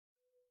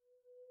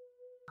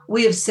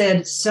We have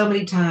said so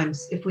many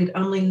times, if we'd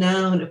only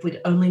known, if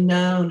we'd only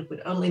known, if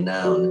we'd only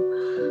known,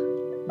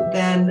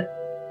 then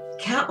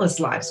countless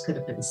lives could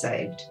have been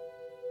saved.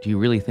 Do you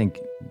really think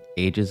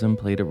ageism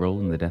played a role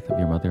in the death of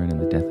your mother and in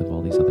the death of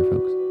all these other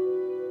folks?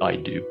 I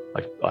do.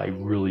 I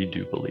really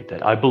do believe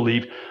that.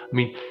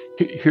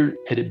 Here,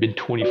 had it been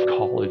 20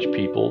 college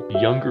people,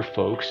 younger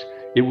folks,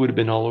 it would have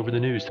been all over the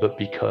news. But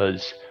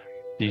because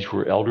these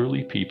were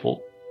elderly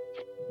people,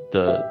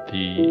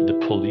 the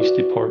police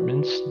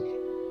departments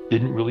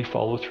didn't really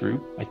follow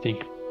through. I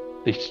think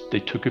they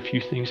took a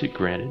few things at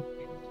granted.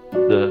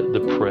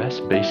 The press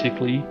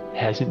basically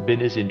hasn't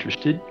been as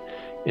interested.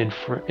 And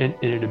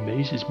it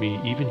amazes me,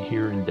 even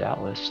here in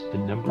Dallas, the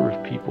number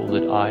of people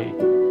that I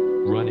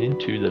run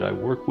into, that I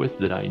work with,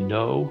 that I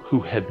know, who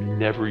have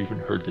never even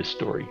heard this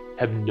story,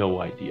 have no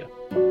idea.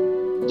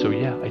 So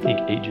yeah, I think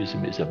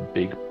ageism is a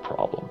big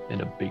problem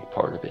and a big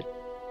part of it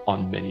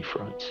on many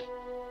fronts.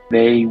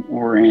 They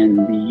were in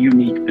the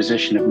unique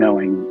position of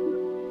knowing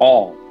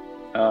all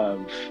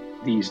of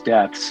these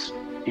deaths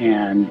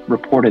and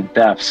reported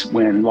thefts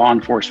when law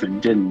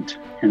enforcement didn't.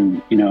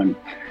 And, and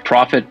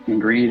profit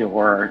and greed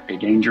are a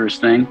dangerous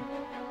thing.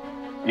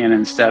 And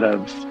instead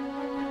of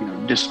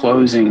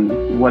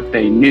disclosing what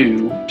they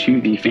knew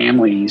to the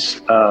families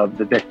of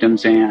the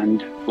victims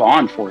and law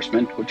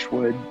enforcement, which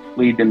would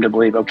lead them to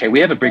believe, okay, we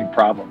have a big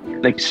problem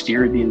here. They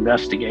steered the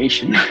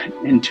investigation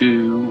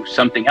into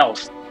something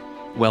else.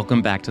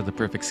 Welcome back to The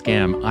Perfect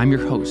Scam. I'm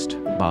your host,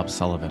 Bob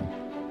Sullivan.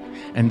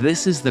 And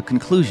this is the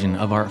conclusion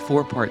of our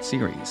 4-part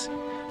series,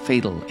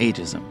 Fatal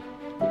Ageism.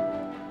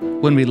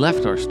 When we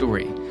left our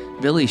story,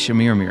 Billy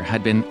Chemirmir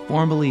had been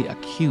formally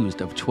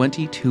accused of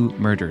 22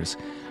 murders,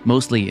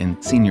 mostly in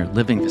senior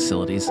living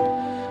facilities,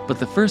 but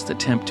the first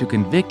attempt to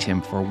convict him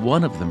for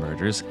one of the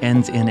murders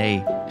ends in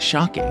a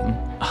shocking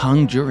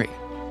hung jury.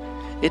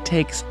 It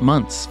takes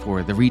months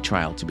for the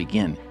retrial to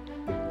begin.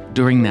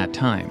 During that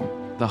time,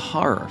 the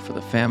horror for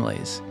the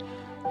families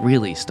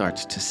really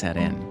starts to set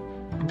in.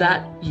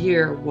 That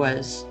year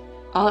was,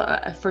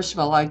 first of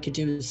all I could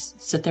do is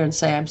sit there and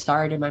say, I'm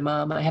sorry to my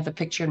mom. I have a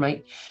picture in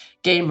my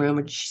game room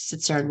and she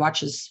sits there and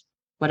watches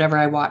whatever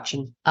I watch.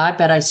 And I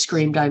bet I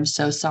screamed, I'm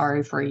so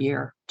sorry for a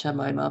year to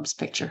my mom's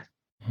picture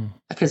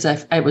because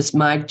it was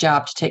my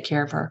job to take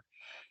care of her.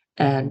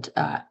 And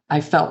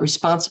I felt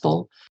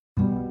responsible.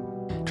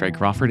 Trey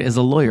Crawford is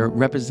a lawyer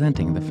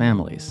representing the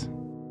families.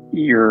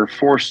 You're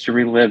forced to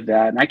relive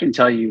that. And I can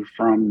tell you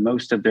from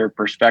most of their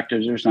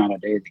perspectives, there's not a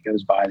day that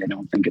goes by they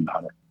don't think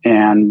about it.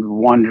 And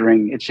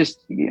wondering, it's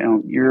just,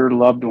 your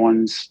loved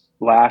one's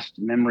last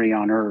memory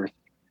on earth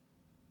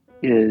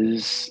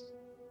is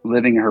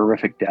living a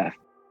horrific death.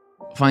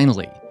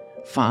 Finally,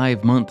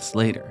 5 months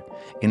later,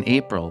 in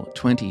April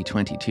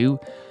 2022,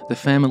 the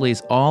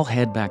families all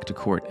head back to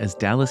court as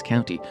Dallas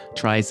County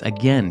tries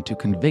again to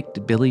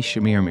convict Billy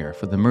Chemirmir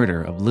for the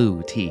murder of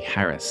Lou T.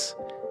 Harris,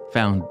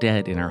 found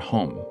dead in her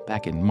home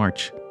back in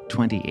March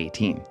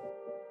 2018.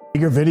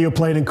 Your video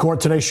played in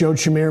court today showed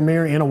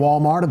Chemirmir in a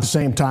Walmart at the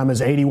same time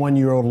as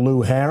 81-year-old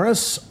Lou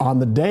Harris on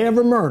the day of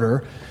her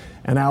murder.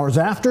 And hours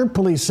after,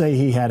 police say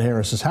he had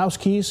Harris's house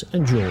keys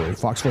and jewelry.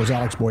 Fox 4's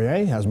Alex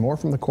Boyer has more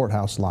from the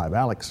courthouse live.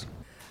 Alex.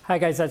 Hi,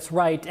 guys, that's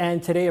right.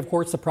 And today, of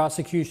course, the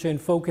prosecution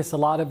focused a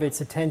lot of its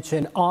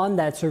attention on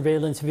that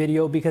surveillance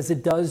video because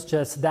it does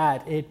just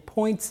that. It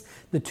points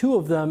the two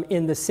of them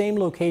in the same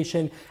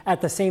location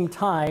at the same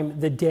time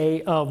the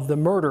day of the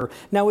murder.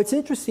 Now, what's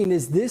interesting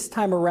is this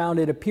time around,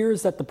 it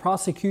appears that the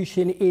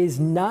prosecution is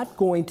not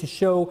going to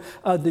show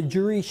the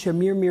jury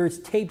Chemirmir's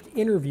taped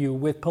interview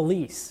with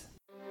police.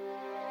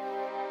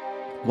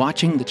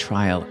 Watching the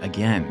trial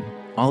again,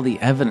 all the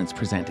evidence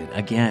presented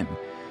again,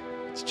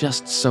 it's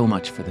just so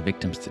much for the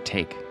victims to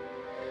take.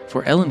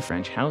 For Ellen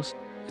French House,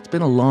 it's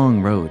been a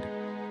long road.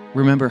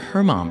 Remember,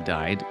 her mom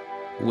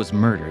was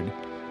murdered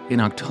in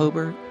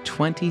October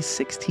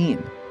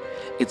 2016.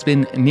 It's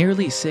been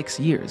nearly 6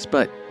 years,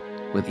 but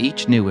with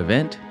each new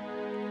event,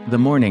 the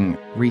mourning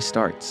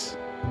restarts.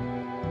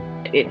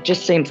 It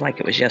just seems like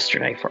it was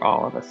yesterday for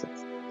all of us.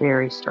 It's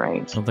very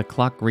strange. Well, the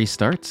clock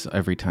restarts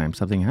every time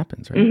something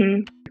happens, right?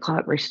 Mm-hmm. The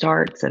clock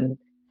restarts and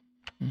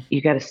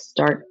you got to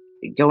start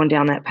going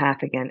down that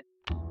path again.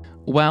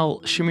 While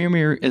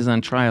Chemirmir is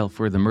on trial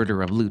for the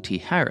murder of Lou T.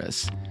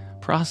 Harris,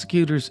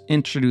 prosecutors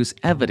introduce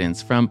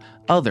evidence from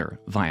other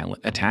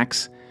violent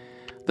attacks.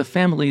 The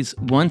families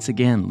once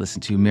again listen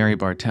to Mary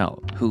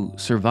Bartell, who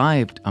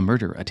survived a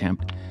murder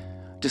attempt,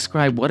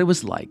 describe what it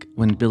was like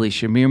when Billy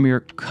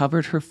Chemirmir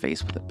covered her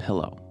face with a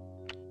pillow.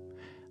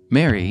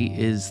 Mary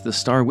is the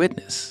star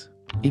witness,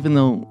 even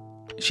though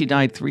she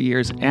died 3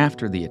 years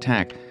after the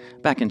attack,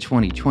 back in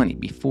 2020,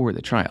 before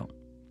the trial.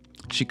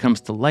 She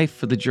comes to life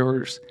for the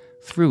jurors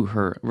through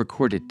her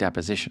recorded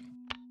deposition.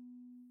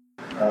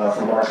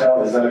 From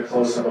Martel, is that a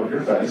close-up of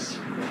your face?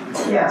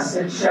 Yes,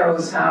 it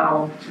shows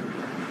how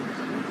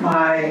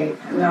my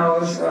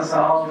nose was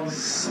all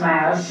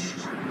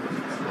smashed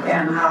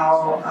and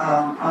how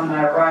on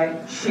my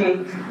right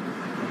cheek,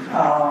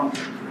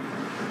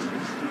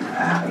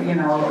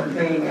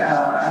 the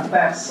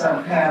effects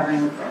of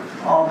having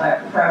all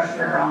that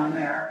pressure on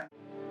there.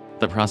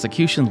 The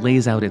prosecution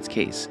lays out its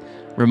case,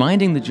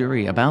 reminding the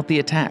jury about the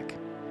attack.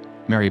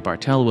 Mary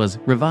Bartell was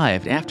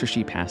revived after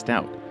she passed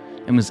out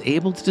and was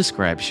able to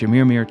describe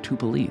Chemirmir to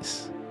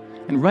police.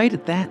 And right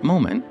at that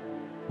moment,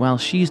 while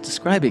she's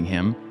describing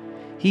him,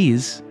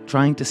 he's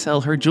trying to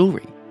sell her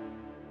jewelry.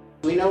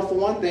 We know for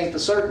one thing for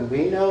certain,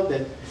 we know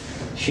that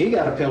she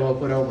got a pillow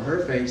put over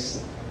her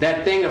face.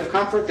 That thing of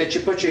comfort that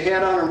you put your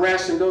head on and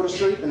rest and go to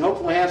sleep and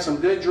hopefully have some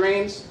good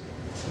dreams.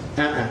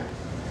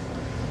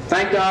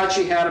 Thank God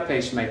she had a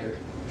pacemaker.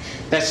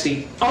 That's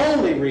the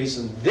only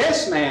reason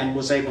this man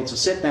was able to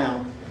sit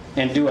down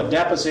and do a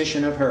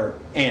deposition of her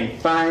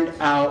and find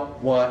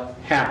out what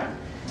happened.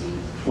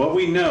 What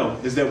we know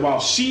is that while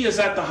she is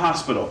at the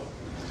hospital,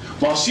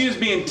 while she is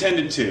being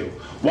tended to,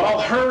 while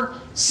her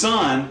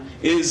sons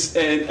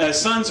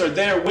are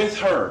there with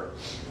her,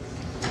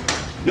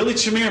 Billy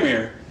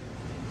Chemirmir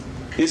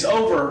is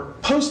over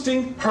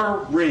posting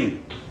her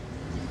ring.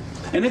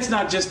 And it's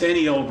not just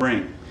any old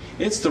ring.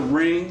 It's the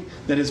ring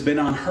that has been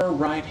on her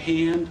right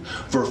hand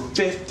for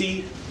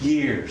 50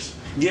 years,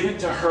 given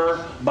to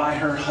her by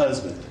her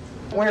husband.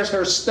 Where's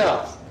her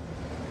stuff?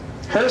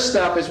 Her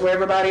stuff is where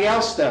everybody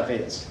else's stuff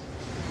is.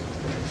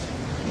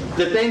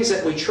 The things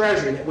that we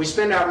treasure, that we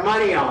spend our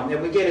money on,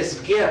 that we get as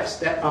gifts,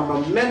 that are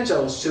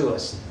mementos to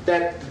us,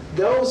 that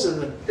those are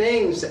the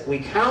things that we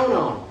count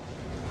on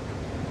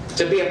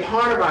to be a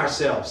part of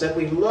ourselves, that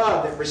we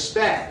love, that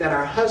respect, that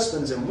our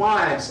husbands and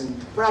wives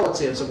and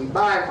relatives that we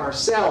buy for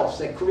ourselves,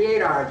 that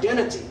create our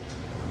identity.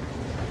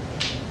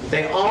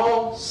 They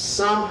all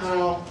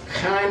somehow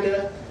kind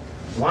of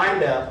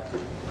wind up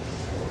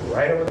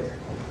right over there.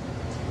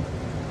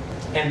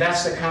 And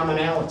that's the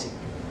commonality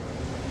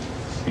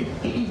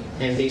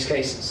in these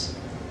cases.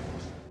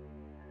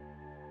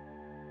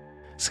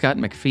 Scott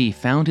McPhee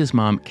found his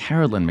mom,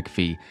 Carolyn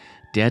McPhee,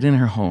 dead in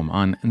her home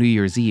on New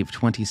Year's Eve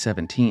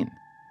 2017.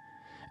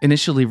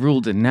 Initially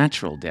ruled a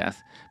natural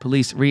death,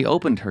 police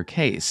reopened her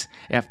case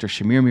after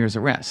Chemirmir's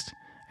arrest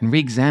and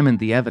re-examined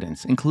the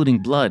evidence, including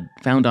blood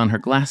found on her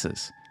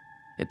glasses.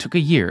 It took a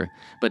year,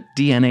 but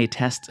DNA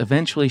tests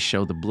eventually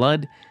show the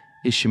blood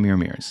is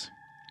Chemirmir's.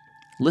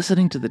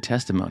 Listening to the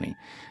testimony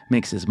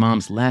makes his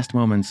mom's last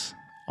moments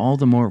all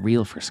the more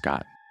real for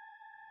Scott.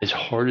 As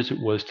hard as it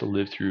was to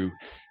live through,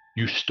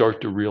 you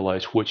start to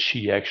realize what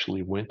she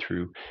actually went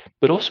through,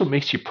 but also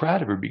makes you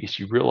proud of her because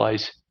you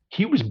realize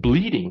he was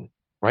bleeding,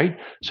 right?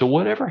 So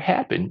whatever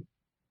happened,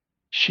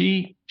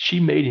 she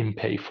made him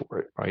pay for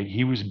it, right?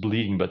 He was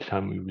bleeding by the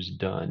time he was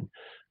done.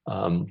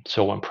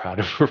 So I'm proud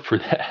of her for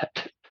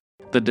that.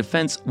 The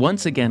defense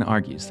once again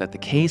argues that the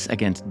case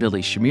against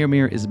Billy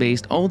Chemirmir is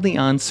based only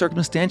on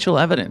circumstantial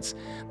evidence,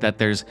 that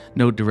there's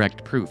no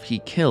direct proof he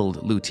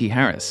killed Lou T.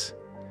 Harris.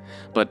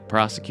 But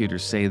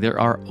prosecutors say there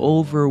are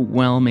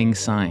overwhelming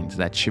signs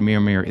that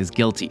Chemirmir is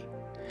guilty.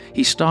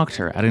 He stalked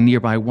her at a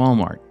nearby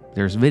Walmart.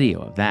 There's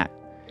video of that.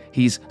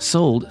 He's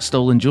sold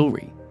stolen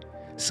jewelry.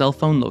 Cell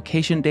phone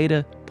location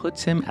data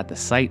puts him at the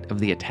site of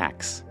the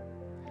attacks.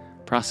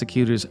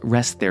 Prosecutors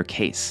rest their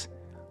case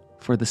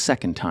for the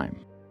second time.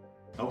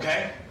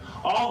 Okay?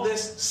 All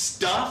this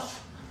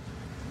stuff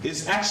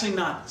is actually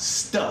not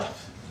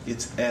stuff.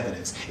 It's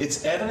evidence.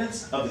 It's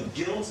evidence of the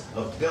guilt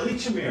of Billy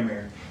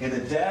Chemirmir in the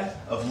death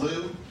of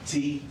Lou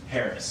T.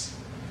 Harris.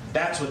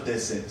 That's what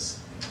this is.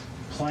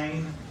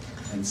 Plain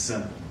and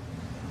simple.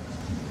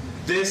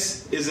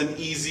 This is an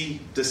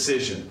easy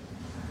decision.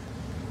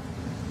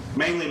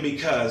 Mainly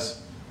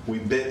because we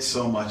bit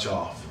so much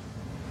off.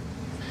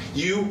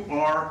 You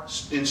are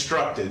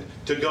instructed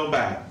to go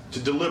back, to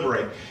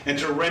deliberate, and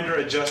to render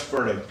a just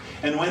verdict.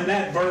 And when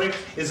that verdict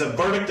is a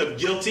verdict of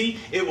guilty,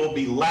 it will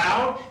be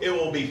loud, it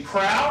will be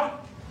proud,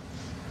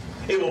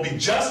 it will be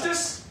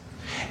justice,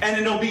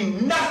 and it'll be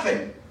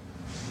nothing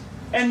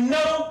and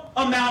no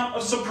amount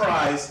of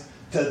surprise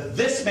to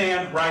this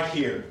man right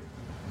here.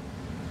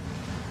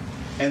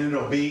 And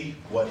it'll be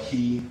what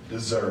he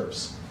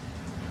deserves.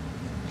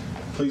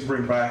 Please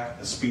bring back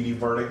a speedy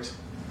verdict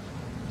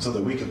so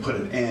that we can put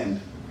an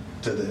end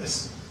to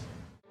this.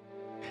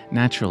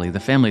 Naturally, the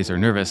families are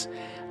nervous.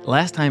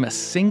 Last time, a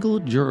single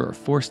juror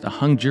forced a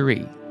hung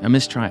jury, a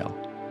mistrial.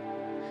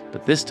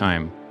 But this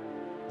time,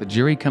 the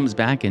jury comes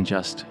back in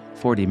just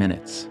 40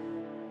 minutes.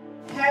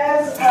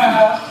 Has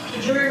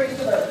the jury reached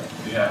the verdict?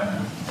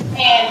 Yeah.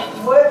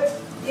 And what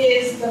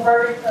is the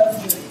verdict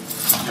of the jury?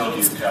 Guilty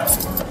of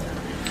capital murder.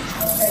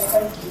 Okay,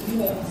 thank you.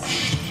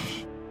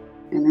 Yes.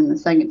 And then the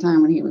second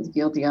time when he was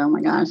guilty, oh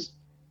my gosh,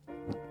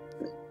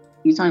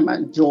 you're talking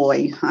about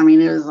joy. I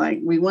mean, it was like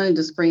we wanted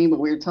to scream, but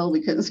we were told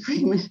we couldn't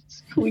scream.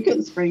 We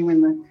couldn't scream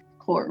in the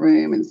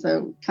courtroom. And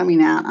so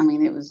coming out, I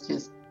mean, it was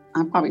just,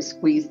 I probably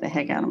squeezed the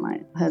heck out of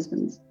my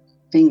husband's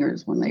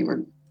fingers when they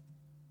were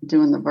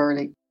doing the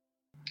verdict.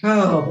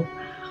 Oh,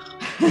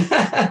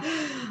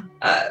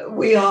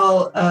 we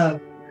all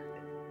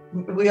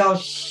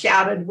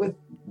shouted with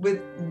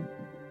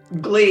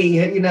glee,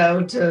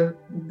 to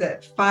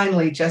that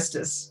finally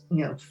justice,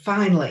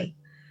 finally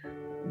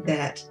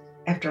that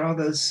after all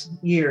those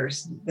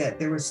years that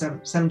there was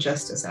some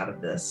justice out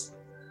of this,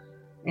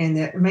 and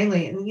that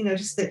mainly,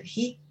 just that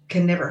he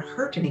can never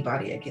hurt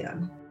anybody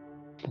again.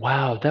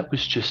 wow, that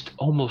was just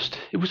almost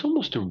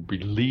a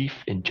relief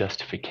and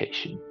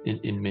justification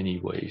in many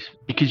ways,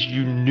 because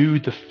you knew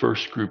the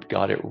first group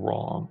got it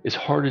wrong as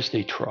hard as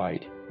they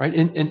tried, right?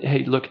 And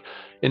hey, look,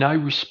 and I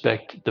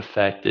respect the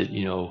fact that,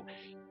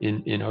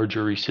 in our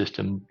jury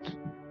system,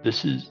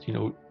 this is,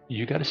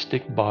 you got to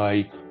stick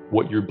by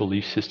what your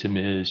belief system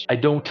is. I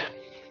don't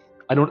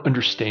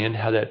understand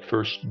how that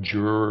first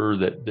juror,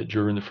 that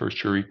juror in the first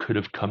jury could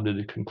have come to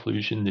the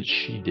conclusion that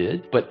she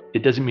did, but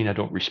it doesn't mean I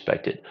don't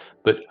respect it.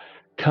 But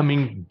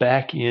coming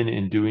back in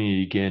and doing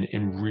it again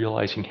and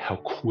realizing how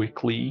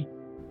quickly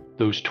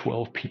those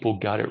 12 people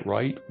got it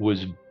right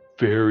was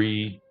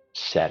very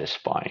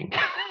satisfying,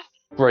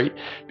 right?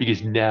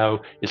 Because now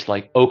it's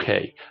like,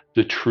 okay,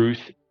 the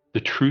truth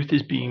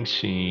is being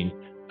seen,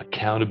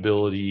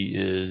 accountability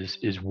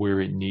is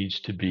where it needs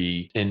to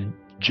be, and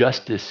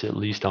justice, at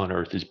least on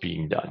earth, is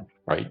being done,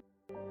 right?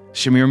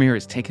 Chemirmir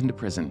is taken to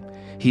prison.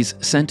 He's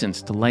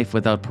sentenced to life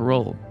without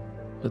parole.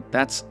 But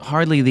that's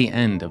hardly the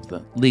end of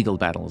the legal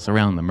battles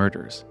around the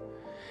murders.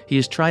 He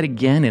is tried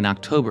again in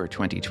October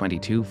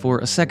 2022 for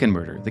a second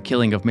murder, the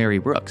killing of Mary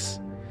Brooks,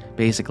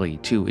 basically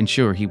to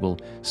ensure he will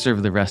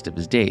serve the rest of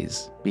his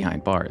days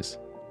behind bars.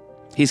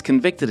 He's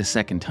convicted a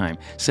second time,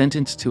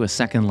 sentenced to a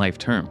second life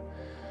term.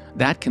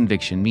 That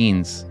conviction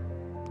means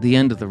the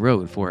end of the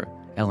road for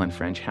Ellen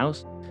French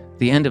House,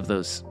 the end of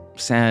those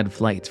sad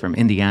flights from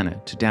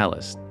Indiana to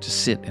Dallas to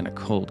sit in a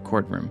cold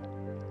courtroom.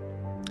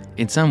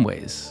 In some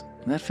ways,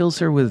 that fills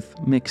her with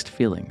mixed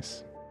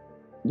feelings.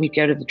 We'd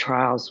go to the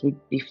trials. We'd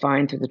be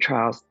fine through the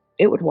trials.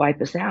 It would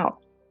wipe us out.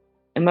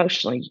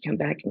 Emotionally, you come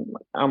back and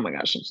like, oh my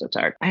gosh, I'm so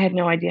tired. I had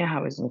no idea how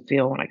I was going to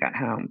feel when I got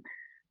home.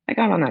 I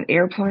got on that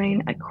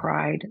airplane. I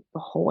cried the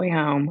whole way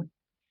home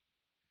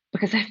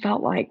because I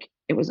felt like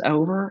it was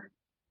over,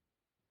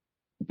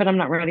 but I'm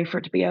not ready for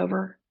it to be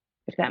over,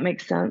 if that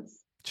makes sense.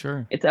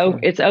 Sure. It's over.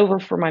 It's over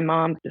for my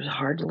mom. It was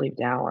hard to leave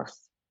Dallas.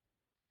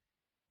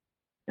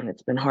 And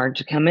it's been hard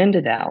to come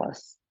into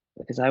Dallas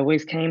because I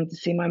always came to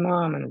see my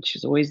mom and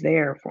she's always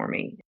there for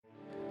me.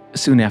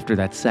 Soon after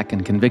that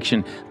second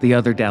conviction, the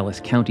other Dallas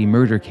County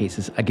murder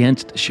cases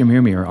against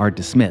Chemirmir are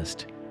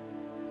dismissed.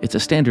 It's a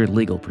standard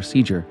legal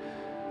procedure,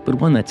 but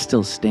one that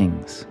still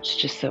stings. It's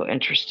just so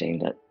interesting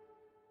that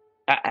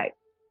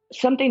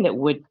something that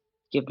would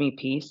give me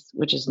peace,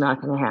 which is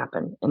not going to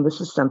happen, and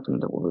this is something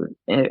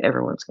that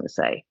everyone's going to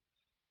say,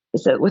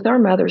 is that with our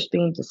mothers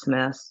being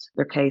dismissed,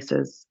 their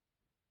cases.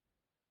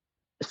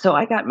 So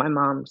I got my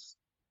mom's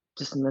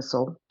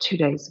dismissal 2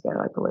 days ago,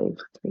 I believe,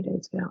 3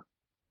 days ago.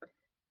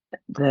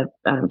 The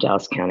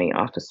Dallas County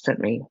office sent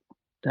me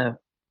the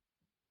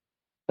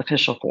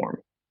official form.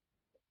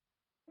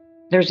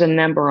 There's a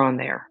number on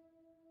there.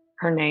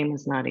 Her name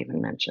is not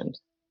even mentioned.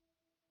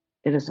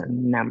 It is a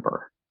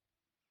number.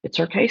 It's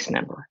her case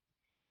number.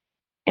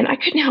 And I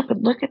couldn't help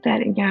but look at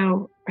that and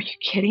go, are you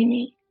kidding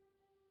me?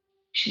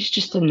 She's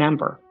just a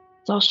number.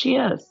 That's all she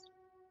is.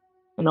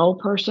 An old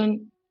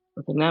person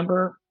with a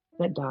number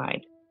that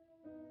died.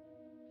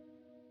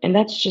 And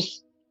that's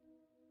just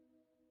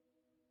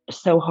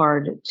so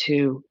hard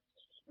to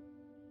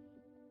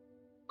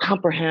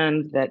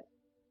comprehend that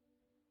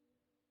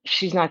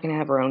she's not going to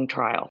have her own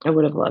trial. I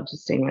would have loved to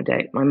see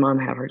my mom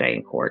have her day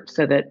in court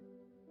so that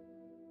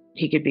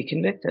he could be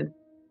convicted.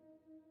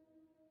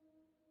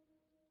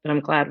 But I'm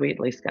glad we at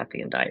least got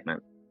the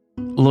indictment.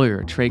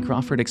 Lawyer Trey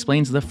Crawford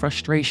explains the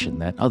frustration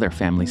that other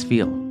families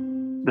feel.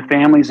 The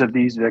families of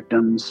these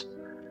victims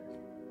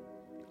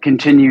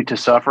continue to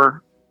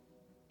suffer.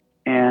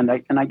 And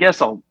I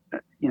guess I'll,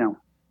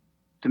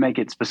 to make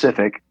it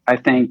specific, I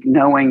think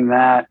knowing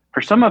that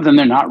for some of them,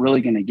 they're not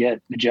really going to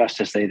get the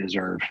justice they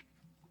deserve.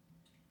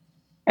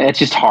 It's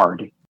just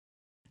hard.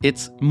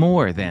 It's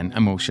more than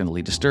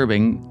emotionally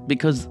disturbing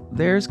because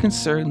there's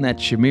concern that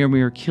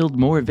Chemirmir killed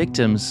more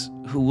victims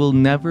who will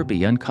never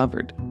be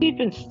uncovered. He'd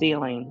been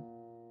stealing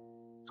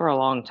for a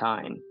long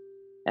time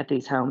at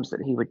these homes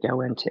that he would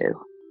go into.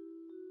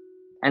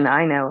 And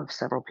I know of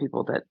several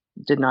people that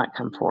did not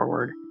come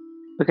forward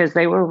because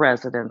they were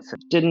residents,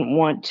 didn't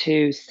want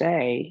to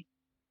say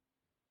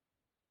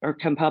or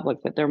come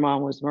public that their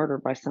mom was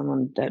murdered by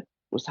someone that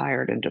was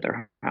hired into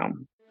their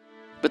home.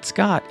 But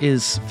Scott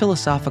is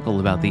philosophical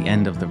about the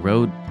end of the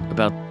road,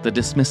 about the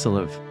dismissal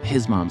of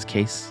his mom's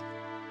case.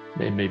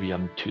 Maybe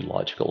I'm too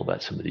logical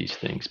about some of these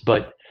things,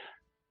 but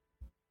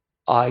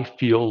I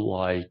feel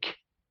like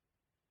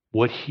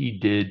what he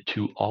did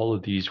to all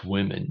of these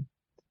women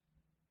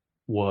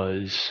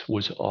was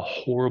a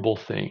horrible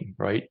thing,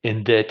 right?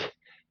 And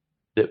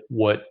that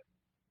what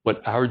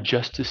our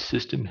justice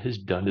system has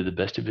done to the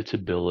best of its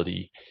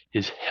ability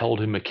is held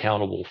him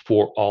accountable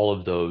for all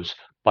of those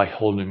by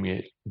holding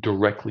him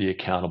directly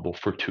accountable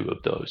for two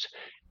of those.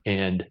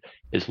 And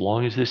as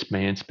long as this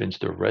man spends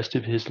the rest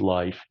of his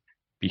life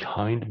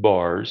behind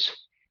bars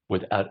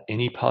without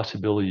any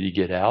possibility to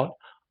get out,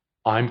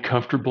 I'm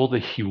comfortable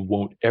that he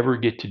won't ever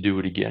get to do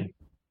it again.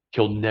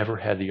 He'll never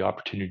have the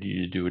opportunity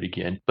to do it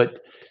again. But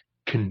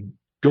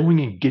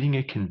going and getting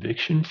a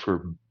conviction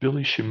for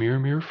Billy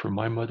Chemirmir for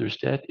my mother's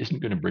death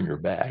isn't going to bring her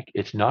back.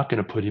 It's not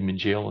going to put him in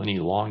jail any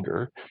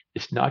longer.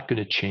 It's not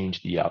going to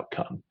change the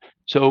outcome.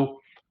 So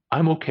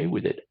I'm okay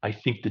with it. I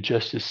think the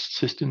justice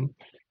system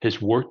has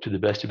worked to the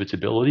best of its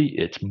ability.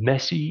 It's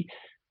messy,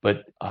 but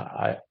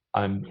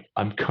I'm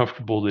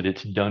comfortable that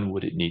it's done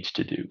what it needs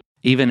to do.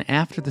 Even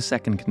after the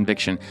second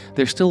conviction,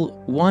 there's still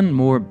one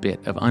more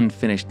bit of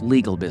unfinished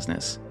legal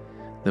business: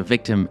 the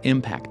victim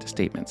impact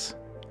statements.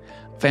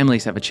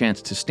 Families have a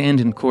chance to stand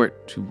in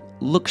court to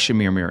look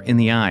Chemirmir in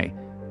the eye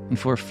and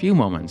for a few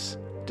moments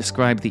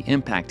describe the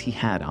impact he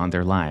had on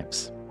their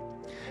lives.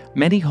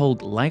 Many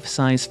hold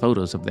life-size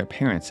photos of their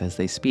parents as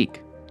they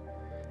speak.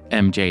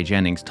 MJ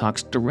Jennings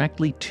talks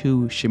directly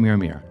to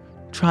Chemirmir,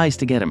 tries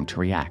to get him to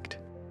react.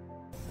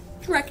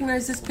 Do you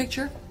recognize this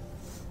picture?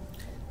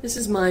 This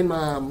is my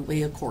mom,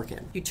 Leah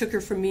Corkin. You took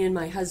her from me and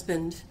my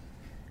husband,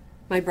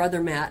 my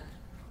brother Matt,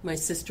 my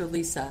sister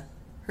Lisa,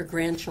 her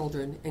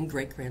grandchildren and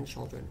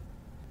great-grandchildren.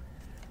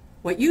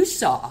 What you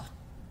saw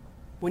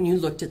when you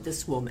looked at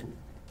this woman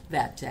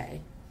that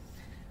day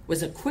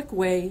was a quick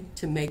way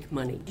to make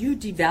money. You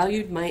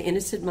devalued my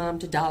innocent mom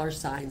to dollar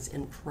signs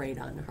and preyed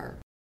on her.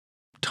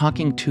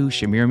 Talking to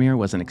Chemirmir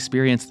was an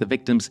experience the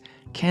victims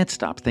can't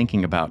stop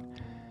thinking about,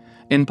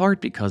 in part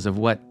because of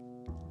what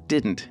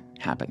didn't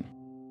happen.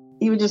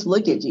 He would just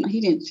look at you. He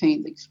didn't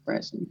change the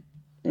expression.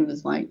 It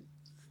was like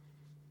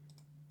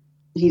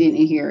he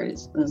didn't hear it.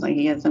 It was like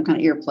he had some kind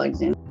of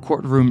earplugs in.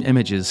 Courtroom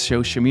images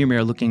show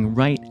Chemirmir looking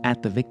right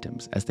at the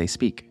victims as they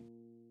speak.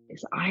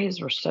 His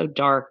eyes were so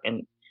dark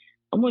and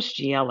almost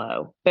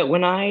yellow. But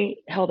when I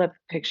held up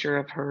a picture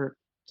of her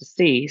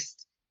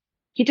deceased,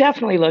 he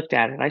definitely looked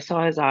at it. I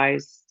saw his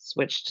eyes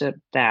switch to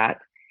that.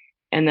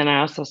 And then I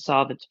also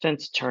saw the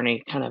defense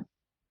attorney kind of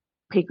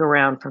peek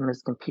around from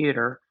his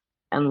computer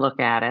and look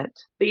at it.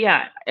 But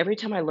yeah, every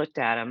time I looked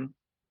at him,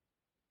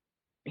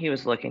 he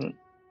was looking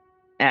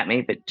at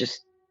me, but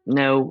just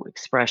no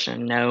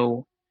expression,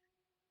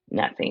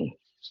 nothing.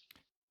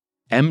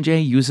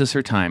 MJ uses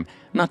her time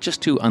not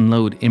just to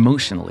unload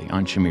emotionally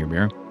on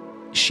Chemirmir.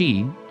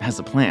 She has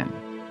a plan.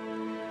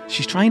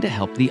 She's trying to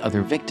help the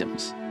other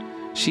victims.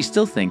 She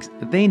still thinks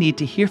they need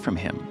to hear from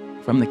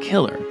him, from the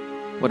killer,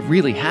 what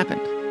really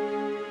happened.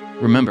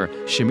 Remember,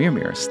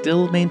 Chemirmir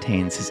still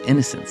maintains his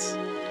innocence,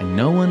 and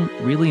no one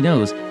really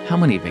knows how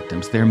many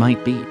victims there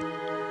might be.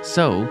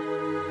 So,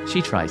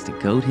 she tries to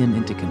goad him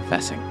into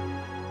confessing.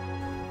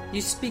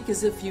 You speak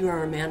as if you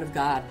are a man of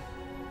God.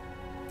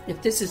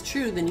 If this is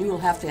true, then you will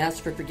have to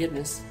ask for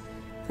forgiveness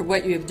for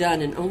what you have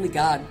done, and only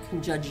God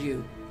can judge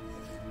you.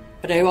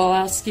 But I will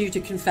ask you to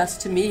confess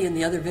to me and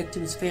the other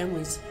victims'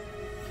 families.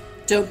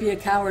 Don't be a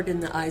coward in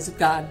the eyes of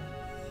God.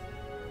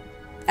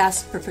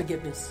 Ask for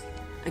forgiveness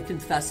and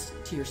confess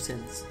to your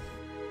sins.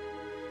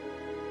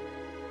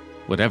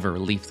 Whatever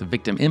relief the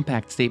victim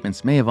impact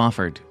statements may have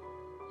offered,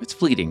 it's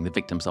fleeting, the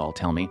victims all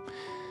tell me.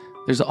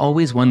 There's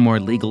always one more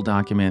legal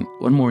document,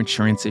 one more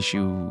insurance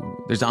issue,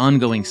 there's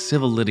ongoing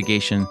civil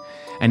litigation,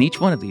 and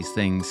each one of these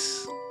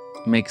things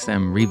makes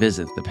them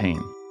revisit the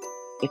pain.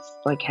 It's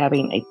like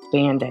having a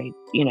Band-Aid,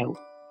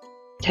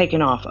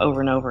 taken off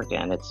over and over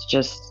again. It's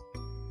just,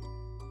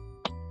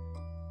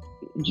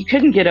 you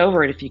couldn't get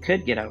over it if you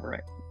could get over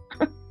it,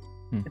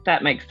 if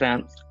that makes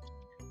sense.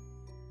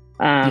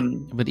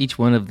 But each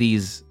one of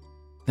these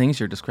things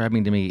you're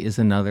describing to me is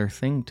another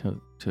thing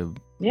to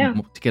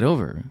get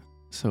over.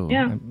 So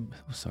yeah. I'm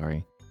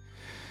sorry.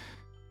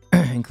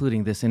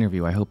 Including this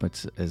interview, I hope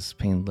it's as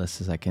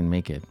painless as I can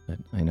make it. But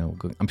I know,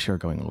 I'm sure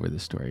going over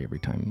this story every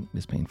time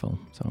is painful.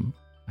 So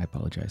I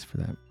apologize for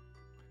that.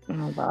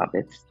 Oh, Bob,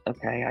 it's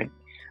okay.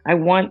 I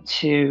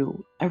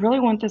really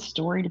want this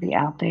story to be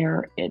out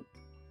there.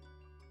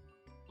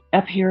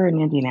 Up here in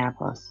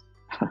Indianapolis,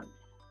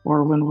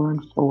 or when we're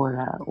in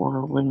Florida,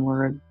 or when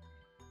we're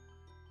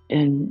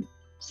in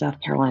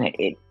South Carolina.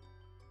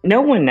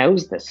 No one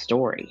knows this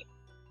story.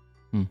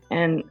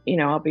 And,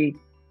 I'll be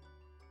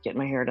getting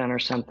my hair done or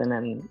something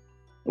and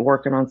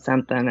working on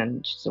something.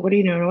 And she said, what are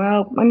you doing?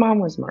 Well, my mom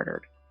was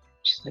murdered.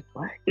 She's like,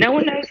 what? No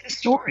one knows the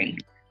story.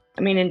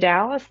 I mean, in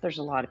Dallas, there's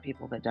a lot of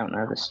people that don't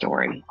know the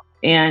story.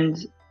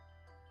 And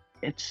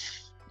it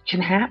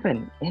can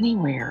happen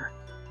anywhere.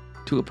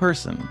 To a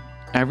person,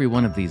 every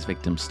one of these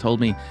victims told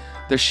me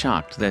they're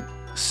shocked that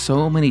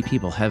so many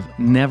people have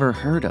never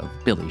heard of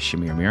Billy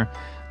Chemirmir,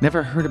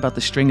 never heard about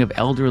the string of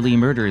elderly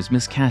murders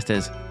miscast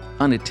as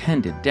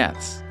unattended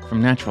deaths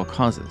from natural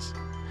causes.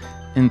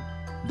 And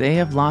they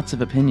have lots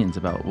of opinions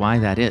about why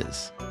that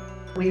is.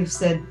 We've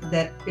said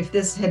that if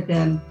this had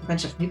been a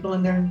bunch of people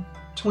in their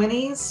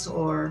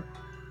 20s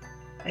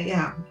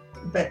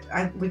but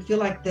we feel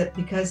like that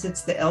because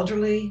it's the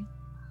elderly,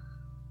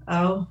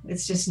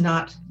 it's just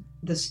not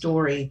the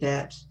story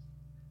that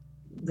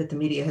the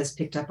media has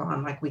picked up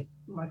on like we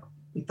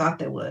thought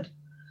they would.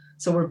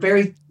 So we're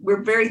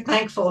very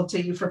thankful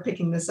to you for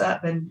picking this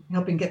up and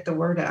helping get the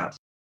word out.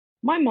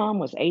 My mom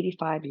was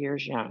 85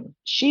 years young.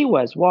 She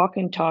was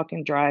walking,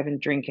 talking, driving,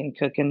 drinking,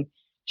 cooking,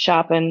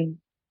 shopping,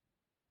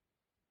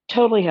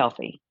 totally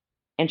healthy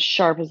and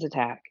sharp as a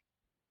tack.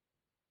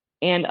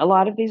 And a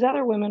lot of these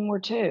other women were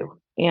too.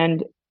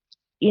 And,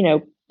 you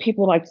know,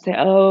 people like to say,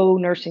 oh,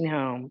 nursing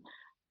home,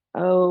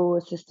 oh,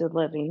 assisted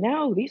living.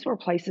 No, these were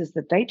places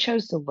that they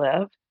chose to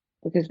live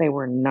because they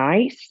were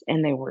nice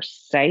and they were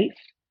safe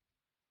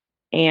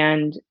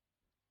and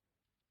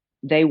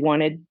they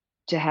wanted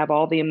to have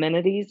all the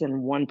amenities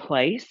in one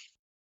place.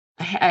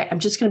 I'm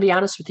just going to be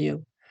honest with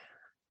you.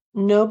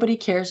 Nobody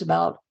cares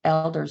about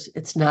elders.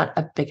 It's not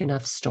a big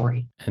enough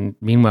story. And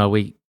meanwhile,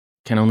 we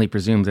can only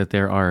presume that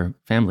there are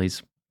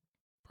families,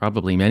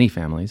 probably many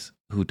families,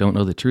 who don't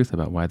know the truth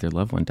about why their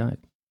loved one died.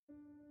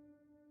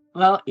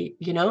 Well,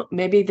 you know,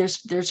 maybe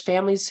there's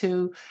families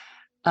who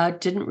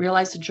didn't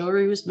realize the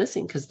jewelry was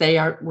missing because they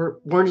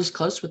weren't as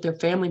close with their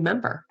family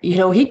member. You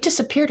know, he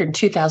disappeared in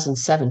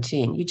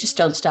 2017. You just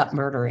don't stop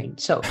murdering.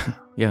 So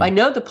Yeah. I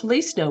know the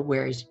police know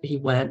where he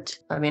went.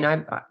 I mean,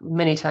 I'm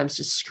many times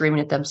just screaming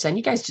at them saying,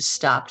 you guys just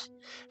stopped.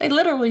 They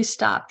literally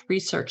stopped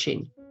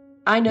researching.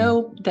 I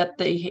know that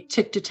they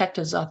took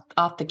detectives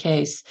off the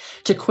case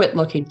to quit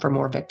looking for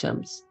more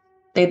victims.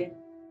 They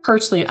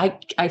personally,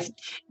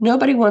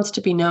 nobody wants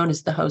to be known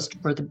as the host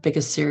for the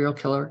biggest serial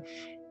killer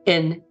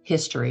in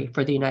history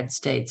for the United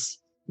States.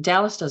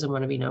 Dallas doesn't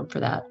want to be known for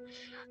that.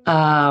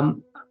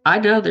 I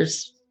know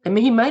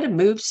he might have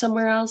moved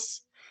somewhere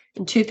else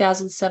in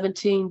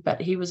 2017,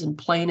 but he was in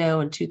Plano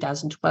in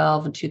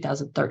 2012 and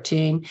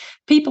 2013.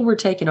 People were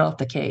taken off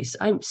the case.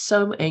 I'm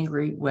so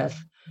angry with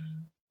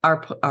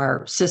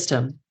our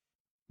system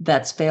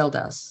that's failed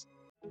us.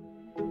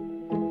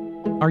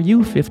 Are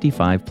you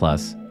 55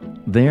 plus?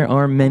 There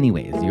are many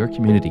ways your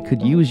community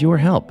could use your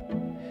help.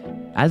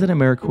 As an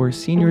AmeriCorps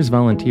Seniors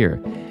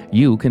volunteer,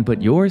 you can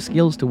put your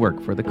skills to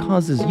work for the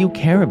causes you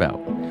care about,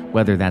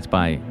 whether that's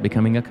by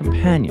becoming a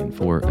companion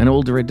for an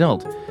older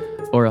adult,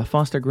 or a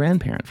foster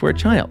grandparent for a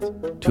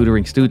child,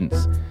 tutoring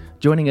students,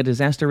 joining a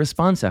disaster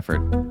response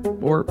effort,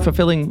 or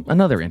fulfilling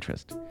another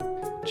interest.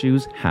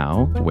 Choose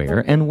how,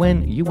 where, and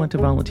when you want to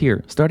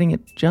volunteer, starting at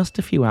just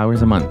a few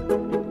hours a month.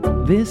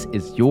 This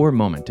is your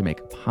moment to make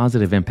a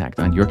positive impact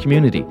on your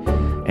community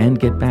and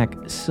get back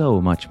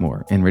so much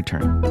more in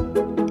return.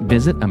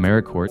 Visit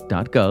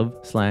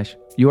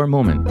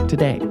AmeriCorps.gov/yourmoment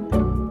today.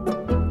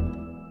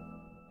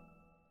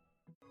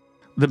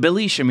 The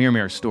Billy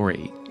Chemirmir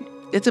story,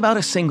 it's about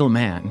a single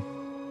man,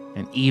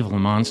 an evil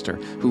monster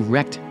who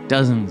wrecked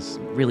dozens,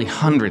 really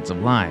hundreds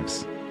of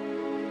lives.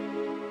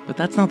 But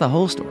that's not the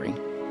whole story.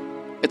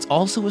 It's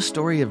also a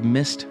story of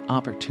missed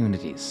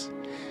opportunities.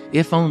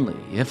 If only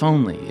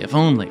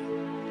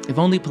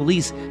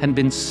police hadn't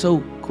been so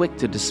quick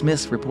to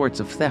dismiss reports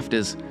of theft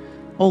as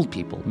old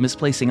people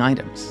misplacing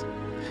items.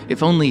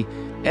 If only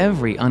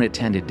every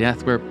unattended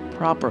death were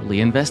properly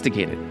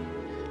investigated.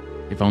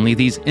 If only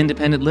these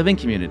independent living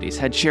communities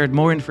had shared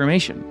more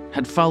information,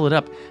 had followed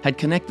up, had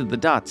connected the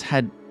dots,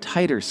 had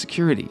tighter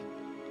security.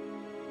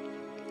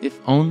 If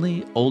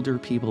only older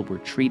people were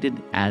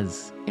treated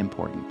as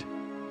important.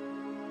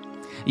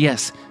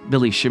 Yes,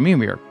 Billy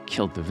Chemirmir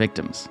killed the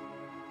victims.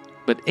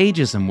 But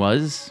ageism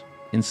was,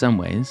 in some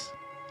ways,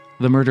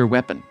 the murder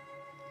weapon.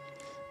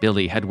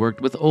 Billy had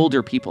worked with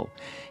older people.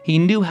 He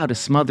knew how to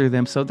smother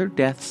them so their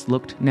deaths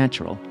looked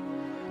natural.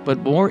 But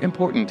more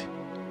important,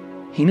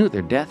 he knew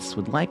their deaths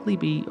would likely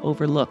be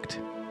overlooked.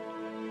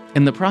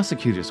 In the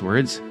prosecutor's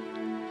words,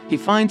 he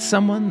finds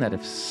someone that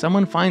if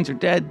someone finds her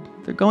dead,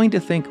 they're going to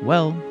think,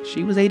 well,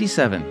 she was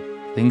 87.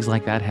 Things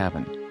like that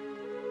happen.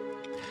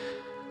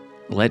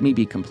 Let me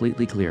be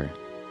completely clear.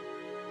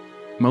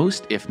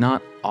 Most, if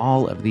not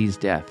all, of these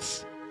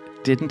deaths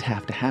didn't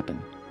have to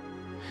happen.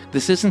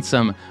 This isn't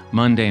some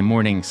Monday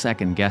morning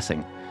second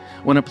guessing.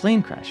 When a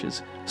plane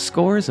crashes,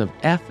 scores of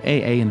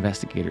FAA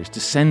investigators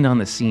descend on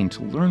the scene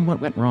to learn what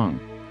went wrong,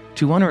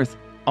 to unearth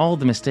all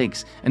the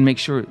mistakes and make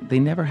sure they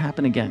never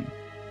happen again.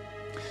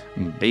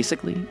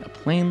 Basically, a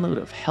plane load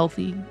of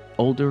healthy,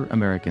 older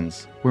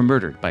Americans were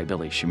murdered by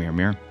Billy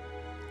Chemirmir.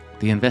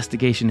 The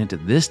investigation into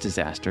this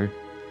disaster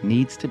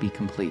needs to be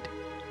complete.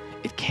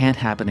 It can't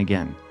happen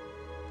again.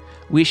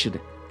 We should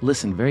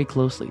listen very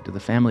closely to the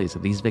families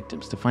of these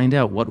victims to find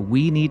out what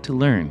we need to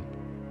learn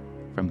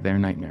from their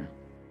nightmare.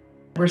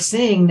 We're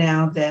seeing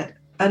now that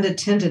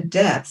unattended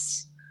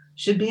deaths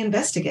should be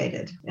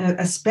investigated,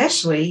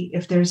 especially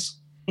if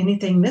there's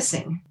anything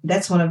missing.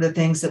 That's one of the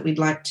things that we'd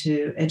like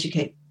to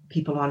educate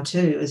people on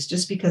too, is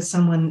just because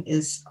someone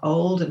is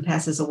old and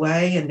passes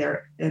away and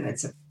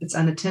it's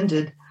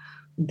unattended,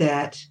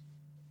 that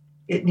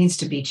it needs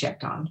to be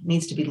checked on,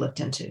 needs to be looked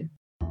into.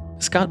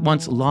 Scott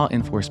wants law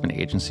enforcement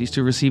agencies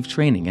to receive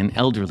training in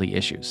elderly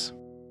issues.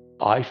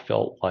 I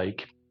felt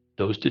like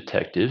those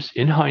detectives,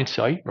 in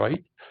hindsight,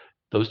 right,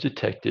 those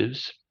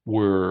detectives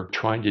were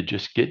trying to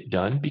just get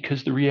done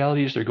because the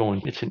reality is they're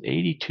going, it's an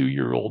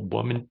 82-year-old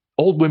woman.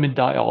 Old women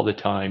die all the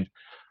time.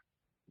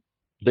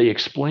 They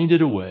explained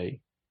it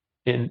away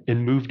and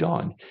moved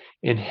on.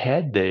 And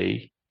had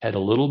they had a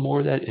little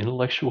more of that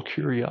intellectual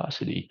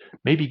curiosity,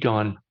 maybe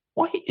gone,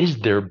 why is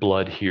there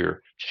blood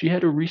here? She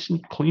had a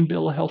recent clean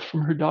bill of health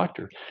from her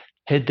doctor.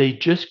 Had they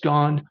just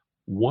gone,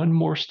 one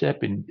more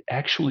step and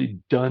actually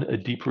done a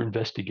deeper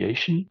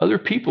investigation, other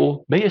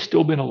people may have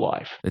still been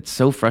alive. It's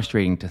so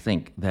frustrating to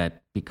think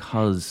that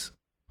because,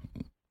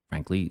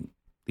 frankly,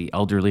 the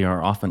elderly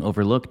are often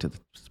overlooked. That's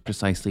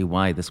precisely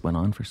why this went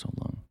on for so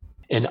long.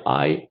 And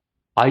I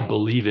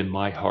believe in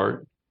my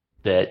heart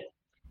that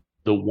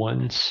the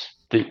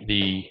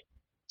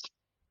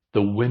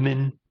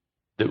women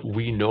that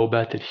we know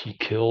about that he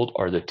killed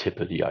are the tip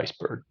of the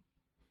iceberg.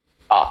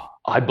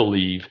 I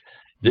believe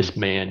this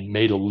man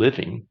made a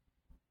living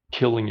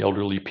killing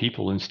elderly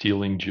people and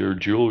stealing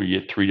jewelry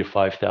at $3,000 to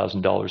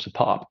 $5,000 a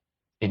pop,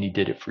 and he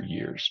did it for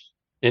years.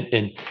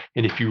 And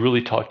if you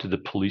really talk to the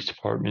police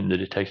department and the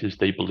detectives,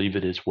 they believe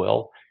it as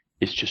well.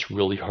 It's just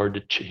really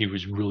hard to. He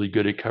was really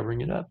good at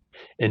covering it up,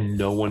 and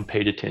no one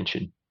paid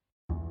attention.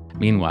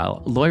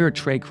 Meanwhile, lawyer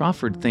Trey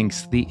Crawford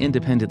thinks the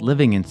independent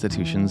living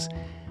institutions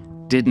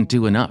didn't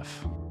do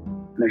enough.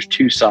 There's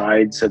two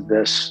sides of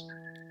this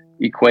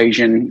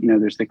equation.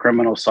 There's the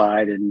criminal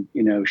side, and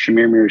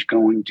Chemirmir is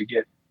going to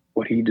get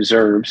what he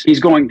deserves.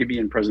 He's going to be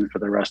in prison for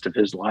the rest of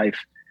his life.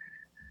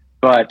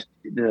 But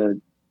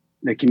the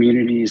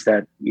communities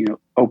that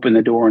open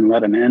the door and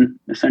let him in,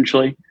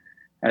 essentially,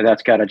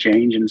 that's got to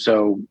change. And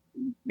so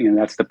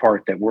that's the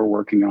part that we're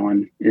working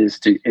on is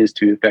to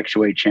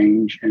effectuate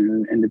change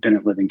in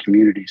independent living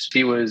communities.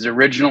 He was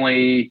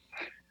originally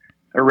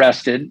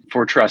arrested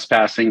for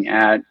trespassing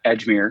at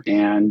Edgemere,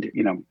 and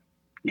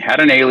he had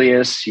an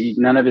alias.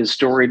 None of his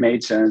story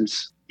made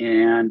sense,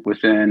 and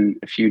within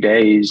a few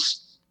days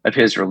of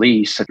his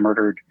release, had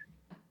murdered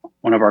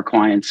one of our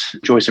clients,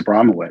 Joyce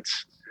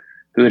Abramowitz,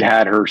 who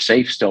had her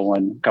safe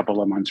stolen a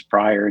couple of months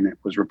prior, and it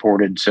was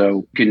reported.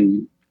 So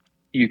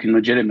you can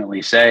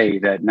legitimately say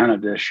that none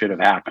of this should have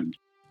happened.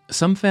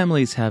 Some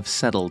families have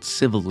settled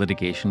civil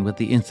litigation with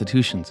the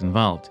institutions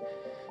involved.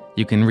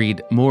 You can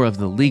read more of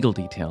the legal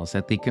details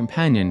at the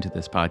companion to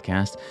this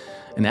podcast,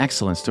 an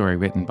excellent story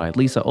written by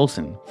Lisa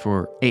Olson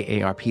for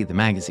AARP, the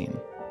magazine.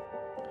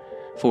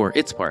 For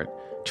its part,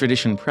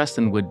 Tradition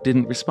Prestonwood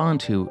didn't respond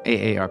to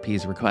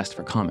AARP's request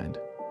for comment.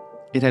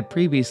 It had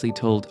previously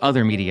told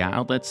other media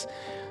outlets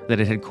that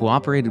it had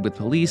cooperated with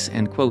police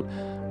and, quote,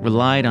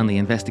 relied on the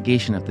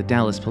investigation of the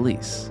Dallas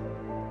police.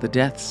 The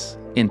deaths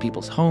in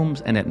people's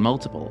homes and at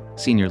multiple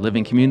senior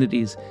living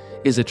communities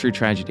is a true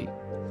tragedy.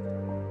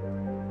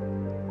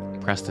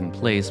 Preston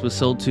Place was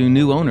sold to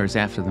new owners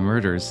after the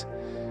murders.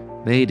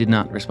 They did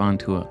not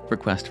respond to a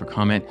request for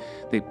comment.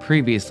 They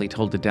previously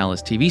told the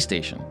Dallas TV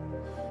station,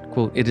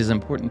 quote, it is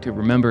important to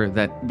remember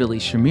that Billy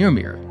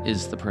Chemirmir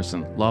is the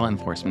person law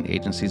enforcement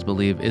agencies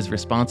believe is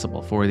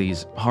responsible for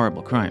these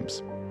horrible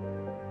crimes.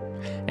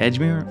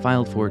 Edgemere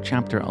filed for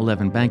Chapter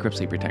 11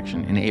 bankruptcy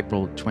protection in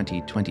April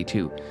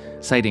 2022,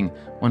 citing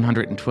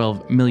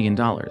 $112 million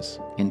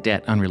in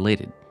debt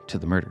unrelated to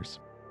the murders.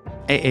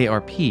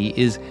 AARP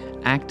is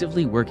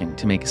actively working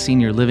to make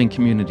senior living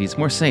communities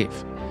more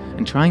safe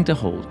and trying to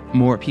hold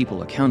more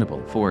people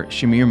accountable for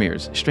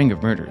Chemirmir's string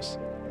of murders.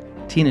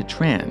 Tina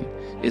Tran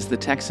is the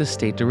Texas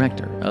State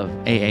Director of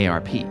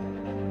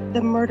AARP.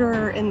 The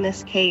murderer in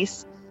this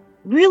case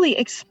really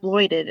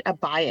exploited a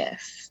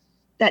bias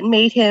that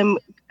made him,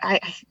 I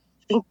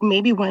think,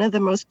 maybe one of the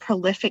most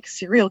prolific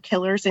serial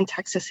killers in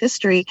Texas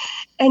history.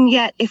 And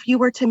yet, if you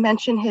were to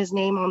mention his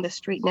name on the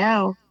street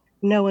now,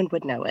 no one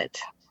would know it.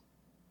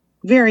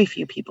 Very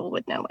few people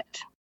would know it.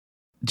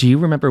 Do you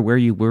remember where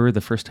you were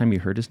the first time you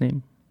heard his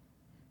name?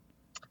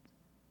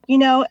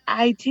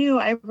 I do.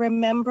 I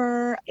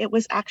remember it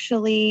was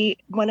actually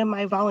one of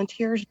my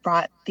volunteers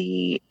brought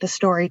the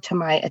story to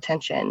my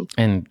attention.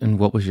 And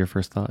what was your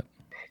first thought?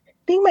 I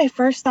think my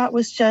first thought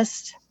was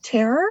just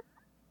terror.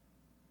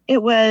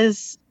 It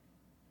was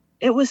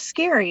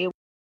scary.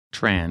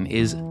 Tran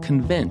is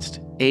convinced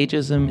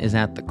ageism is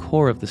at the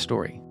core of the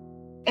story.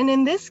 And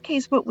in this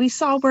case, what we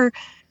saw were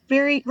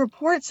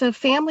reports of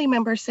family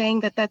members saying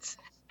that that's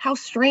how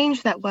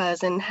strange that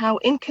was and how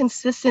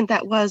inconsistent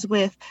that was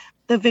with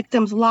the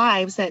victims'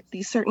 lives, that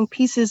these certain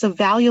pieces of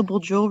valuable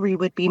jewelry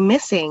would be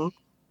missing.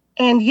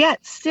 And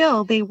yet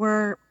still they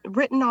were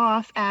written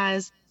off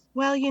as,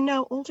 well,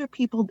 older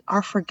people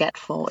are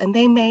forgetful and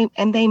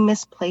they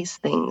misplace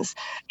things.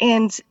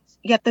 And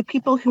yet the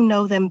people who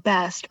know them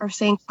best are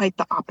saying quite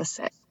the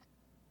opposite.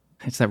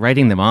 It's that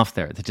writing them off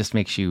there that just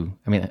makes you,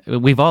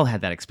 we've all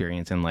had that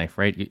experience in life,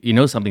 right? You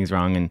know something's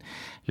wrong and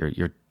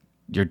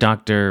your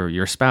doctor or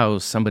your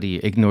spouse, somebody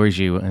ignores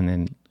you and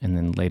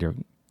then later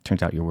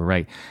turns out you were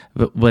right.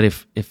 But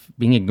if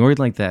being ignored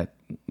like that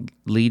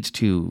leads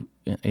to,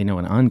 an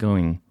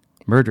ongoing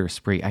murder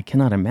spree, I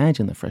cannot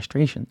imagine the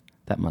frustration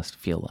that must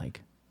feel like.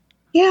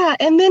 Yeah,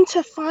 and then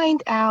to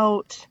find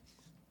out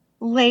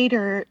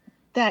later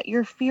that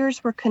your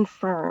fears were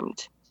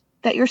confirmed,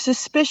 that your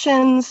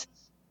suspicions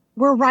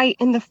were right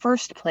in the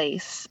first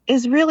place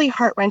is really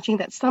heart-wrenching.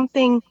 That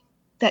something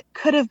that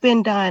could have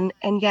been done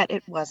and yet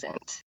it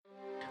wasn't.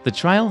 The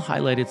trial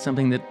highlighted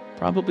something that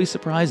probably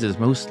surprises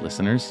most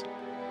listeners.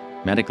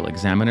 Medical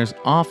examiners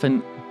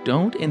often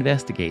don't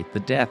investigate the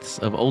deaths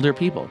of older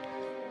people,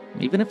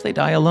 even if they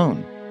die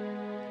alone.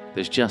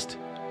 There's just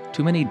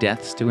too many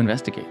deaths to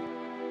investigate.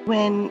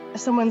 When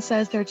someone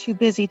says they're too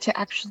busy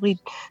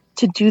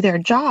to do their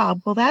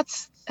job, well,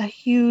 that's a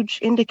huge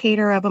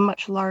indicator of a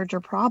much larger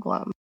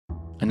problem.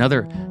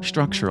 Another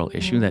structural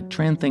issue that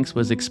Tran thinks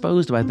was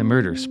exposed by the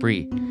murder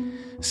spree.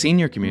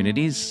 Senior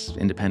communities,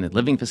 independent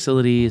living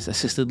facilities,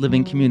 assisted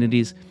living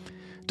communities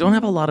don't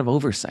have a lot of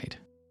oversight.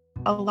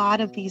 A lot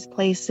of these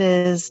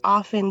places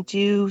often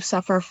do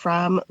suffer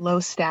from low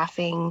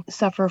staffing,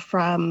 suffer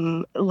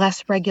from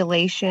less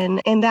regulation.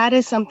 And that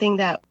is something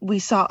that we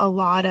saw a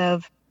lot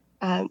of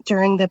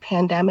during the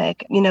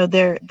pandemic. You know,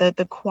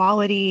 the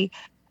quality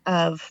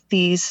of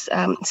these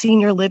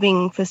senior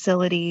living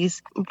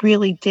facilities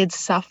really did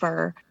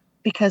suffer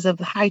because of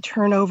the high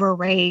turnover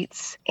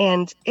rates.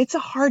 And it's a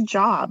hard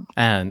job.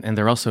 And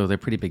they're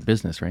pretty big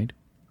business, right?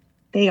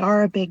 They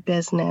are a big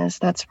business,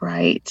 that's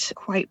right.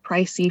 Quite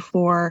pricey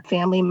for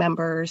family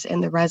members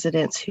and the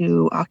residents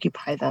who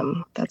occupy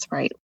them, that's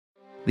right.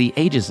 The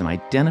ageism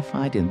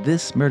identified in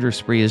this murder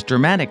spree is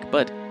dramatic,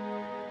 but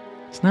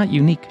it's not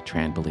unique,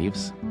 Tran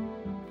believes.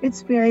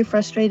 It's very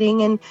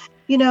frustrating. And,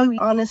 you know,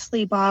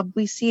 honestly, Bob,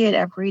 we see it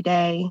every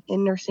day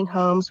in nursing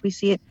homes. We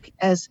see it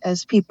as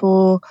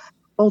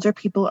older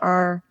people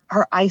are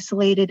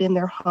isolated in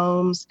their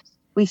homes.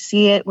 We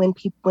see it when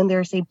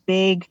there's a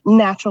big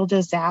natural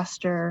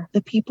disaster.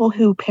 The people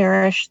who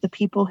perish, the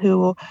people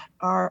who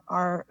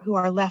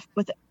are left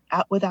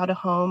without a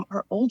home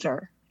are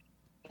older.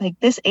 Like,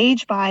 this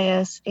age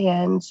bias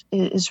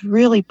is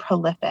really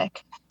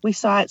prolific. We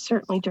saw it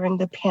certainly during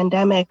the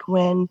pandemic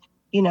when,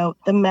 you know,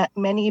 the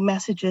many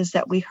messages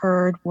that we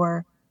heard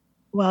were,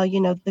 well,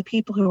 you know, the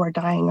people who are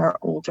dying are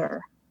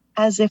older,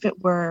 as if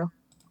it were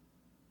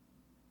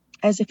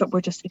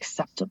just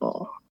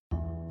acceptable.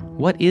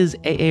 What is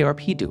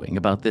AARP doing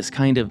about this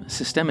kind of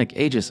systemic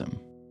ageism?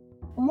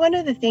 One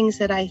of the things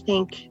that I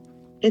think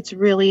it's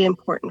really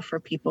important for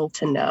people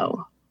to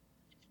know,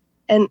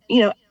 and, you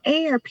know,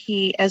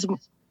 AARP, as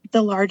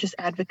the largest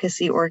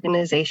advocacy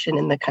organization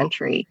in the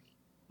country,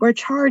 we're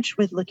charged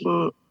with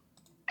looking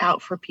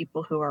out for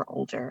people who are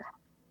older.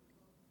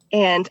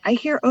 And I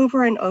hear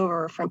over and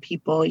over from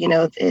people, you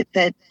know,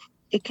 that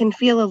it can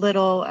feel a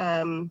little,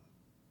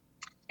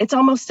 it's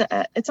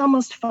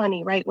almost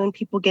funny, right? When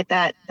people get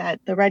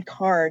the red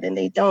card and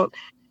they don't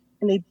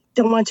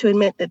want to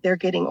admit that they're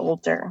getting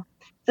older.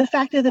 The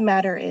fact of the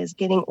matter is,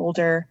 getting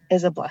older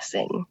is a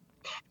blessing.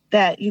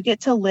 That you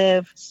get to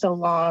live so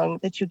long,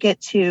 that you get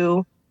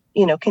to,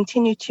 you know,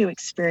 continue to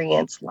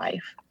experience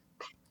life.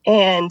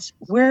 And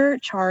we're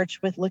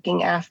charged with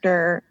looking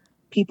after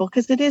people,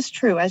 because it is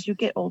true, as you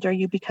get older,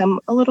 you become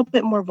a little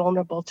bit more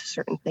vulnerable to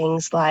certain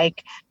things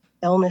like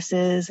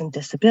illnesses and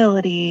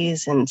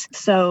disabilities. And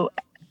so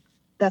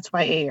that's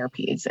why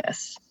AARP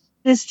exists.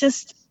 It's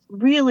just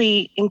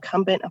really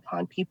incumbent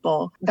upon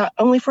people, not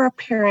only for our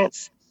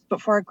parents,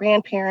 but for our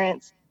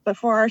grandparents, but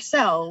for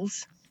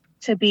ourselves,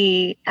 to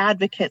be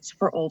advocates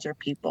for older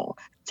people,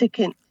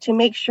 to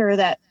make sure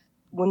that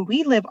when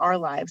we live our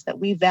lives, that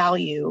we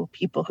value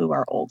people who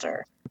are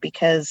older,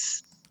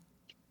 because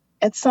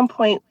at some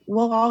point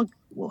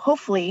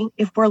hopefully,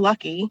 if we're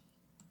lucky,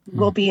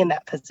 we'll be in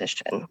that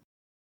position.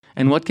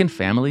 And what can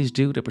families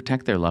do to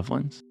protect their loved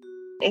ones?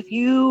 If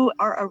you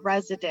are a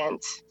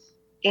resident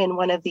in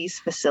one of these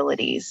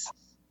facilities,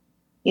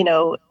 you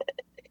know,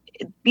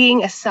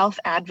 being a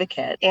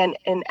self-advocate and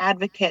an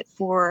advocate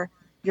for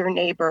your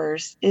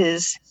neighbors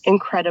is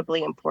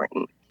incredibly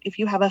important. If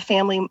you have a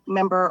family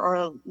member or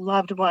a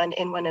loved one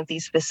in one of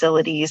these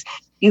facilities,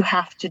 you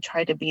have to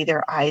try to be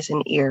their eyes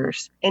and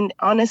ears. And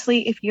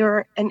honestly, if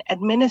you're an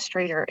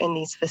administrator in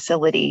these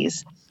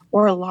facilities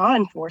or law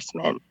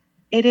enforcement,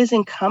 it is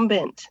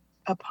incumbent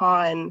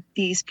upon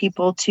these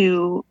people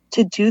to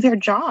do their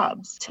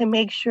jobs, to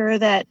make sure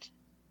that,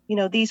 you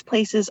know, these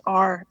places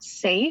are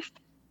safe,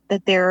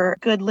 that they're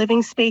good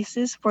living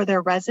spaces for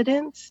their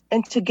residents,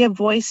 and to give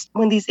voice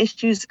when these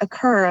issues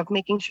occur, of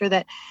making sure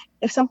that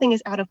if something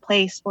is out of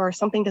place or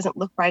something doesn't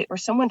look right or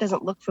someone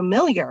doesn't look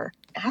familiar,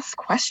 ask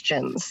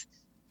questions.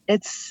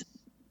 It's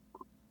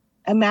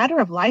a matter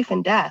of life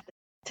and death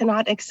to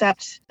not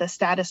accept the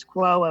status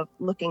quo of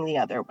looking the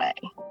other way.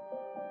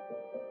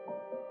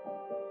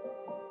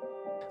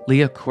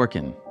 Leah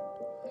Corkin,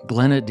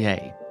 Glenna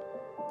Day,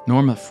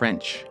 Norma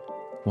French,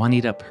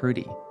 Juanita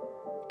Purdy,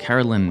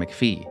 Carolyn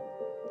McPhee,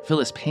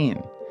 Phyllis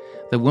Payne,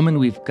 the woman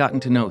we've gotten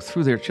to know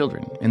through their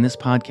children in this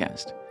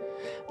podcast.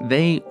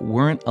 They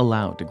weren't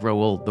allowed to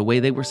grow old the way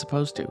they were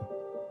supposed to.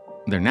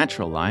 Their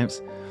natural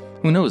lives,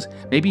 who knows,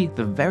 maybe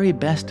the very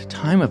best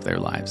time of their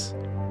lives,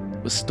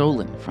 was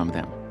stolen from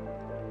them.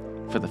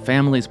 For the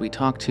families we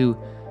talked to,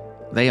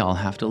 they all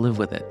have to live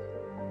with it.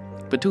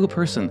 But to a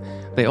person,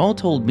 they all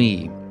told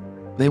me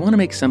they want to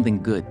make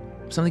something good,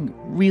 something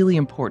really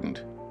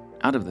important,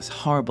 out of this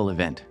horrible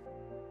event.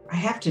 I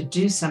have to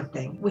do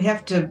something. We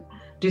have to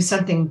do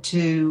something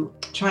to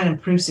try and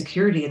improve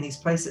security in these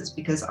places,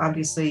 because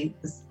obviously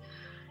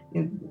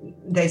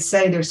they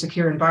say they're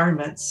secure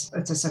environments.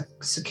 It's a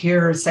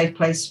secure, safe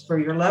place for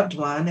your loved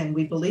one, and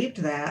we believed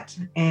that.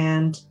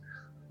 And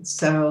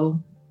so,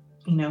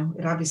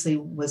 it obviously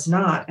was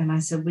not. And I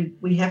said,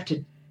 we have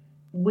to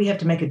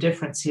make a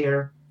difference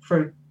here.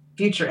 for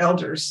future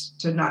elders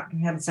to not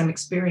have the same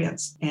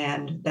experience.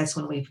 And that's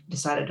when we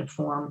decided to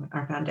form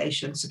our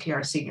foundation, Secure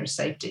Our Seniors'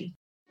 Safety.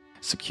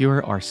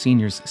 Secure Our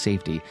Seniors'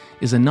 Safety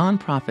is a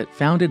nonprofit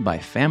founded by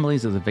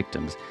families of the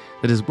victims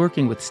that is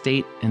working with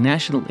state and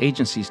national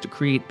agencies to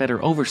create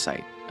better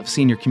oversight of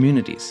senior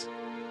communities.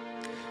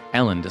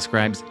 Ellen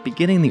describes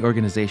beginning the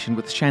organization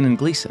with Shannon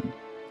Gleason,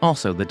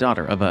 also the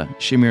daughter of a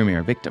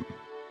Chemirmir victim.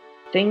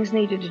 Things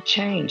needed to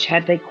change.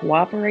 Had they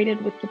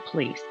cooperated with the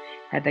police,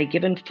 had they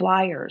given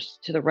flyers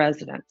to the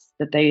residents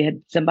that they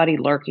had somebody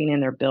lurking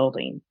in their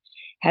building,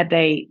 had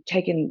they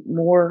taken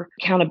more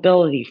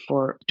accountability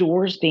for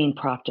doors being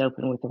propped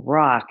open with a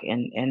rock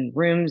and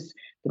rooms,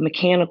 the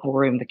mechanical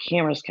room, the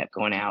cameras kept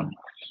going out.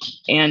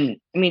 And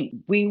I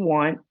mean, we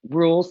want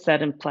rules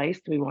set in place.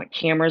 We want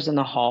cameras in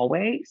the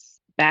hallways,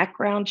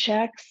 background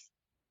checks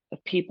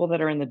of people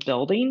that are in the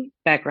building,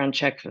 background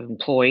checks of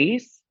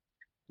employees.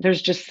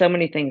 There's just so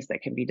many things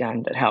that can be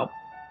done that help.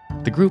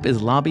 The group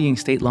is lobbying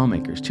state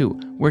lawmakers, too,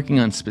 working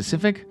on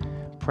specific,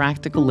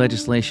 practical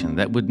legislation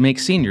that would make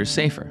seniors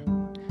safer.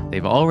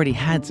 They've already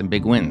had some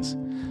big wins.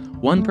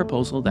 One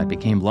proposal that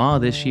became law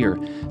this year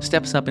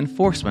steps up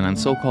enforcement on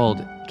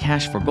so-called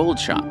cash for gold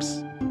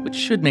shops, which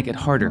should make it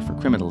harder for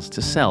criminals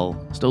to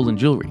sell stolen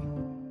jewelry.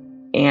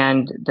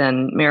 And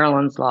then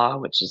Maryland's law,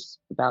 which is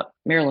about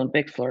Marilyn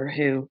Bixler,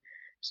 whose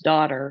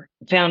daughter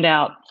found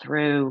out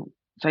through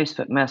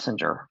Facebook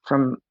Messenger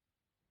from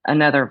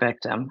another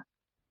victim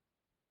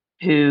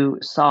who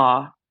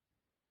saw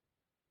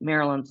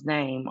Marilyn's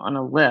name on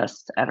a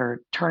list at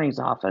her attorney's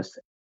office.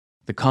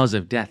 The cause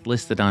of death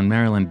listed on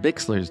Marilyn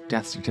Bixler's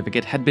death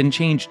certificate had been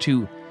changed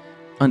to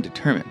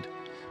undetermined,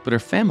 but her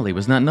family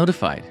was not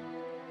notified.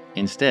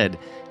 Instead,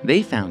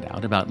 they found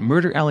out about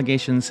murder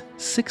allegations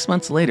 6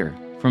 months later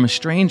from a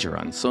stranger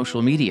on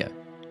social media.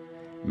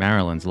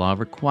 Maryland's law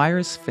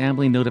requires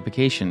family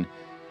notification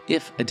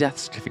if a death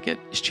certificate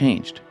is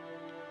changed.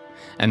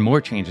 And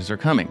more changes are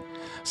coming.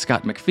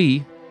 Scott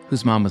McPhee,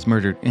 whose mom was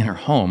murdered in her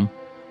home,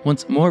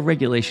 wants more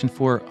regulation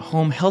for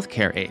home health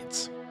care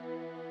aides.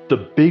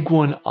 The big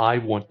one I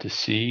want to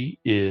see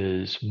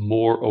is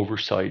more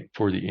oversight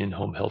for the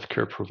in-home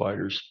healthcare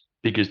providers,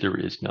 because there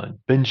is none.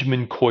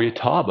 Benjamin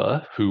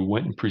Koyataba, who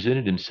went and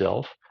presented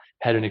himself,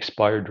 had an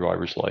expired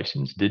driver's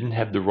license, didn't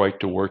have the right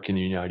to work in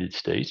the United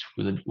States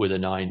with a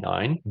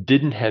 9-9,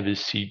 didn't have his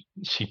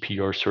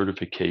CPR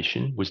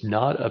certification, was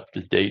not up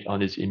to date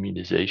on his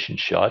immunization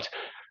shots,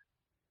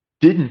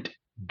 didn't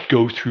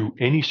go through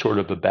any sort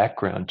of a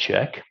background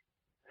check,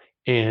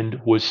 and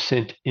was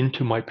sent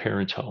into my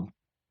parents' home.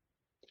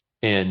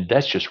 And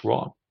that's just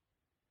wrong.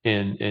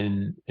 And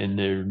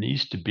there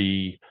needs to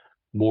be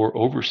more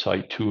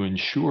oversight to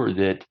ensure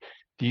that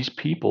these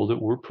people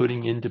that we're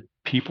putting into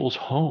people's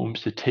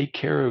homes to take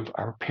care of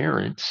our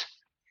parents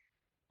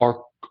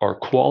are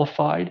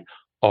qualified,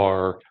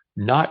 are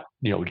not,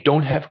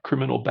 don't have a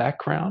criminal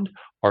background,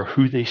 are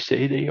who they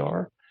say they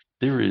are.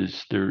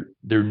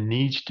 There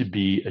needs to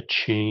be a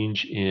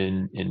change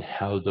in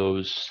how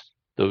those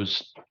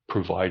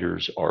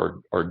providers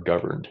are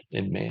governed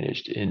and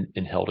managed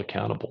and held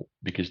accountable,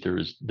 because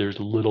there's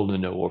little to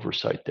no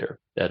oversight there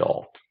at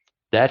all.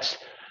 That's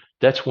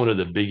one of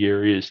the big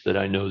areas that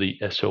I know the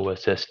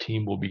SOSS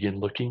team will begin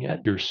looking at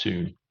here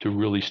soon, to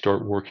really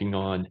start working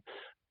on,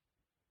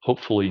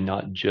 hopefully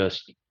not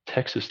just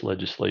Texas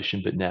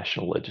legislation, but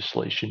national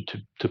legislation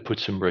to put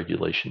some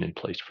regulation in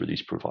place for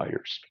these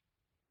providers.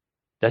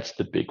 That's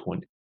the big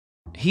one.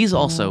 He's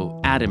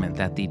also adamant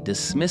that the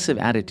dismissive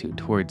attitude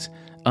towards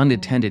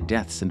unattended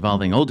deaths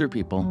involving older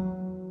people,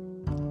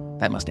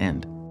 that must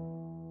end.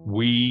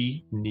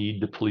 We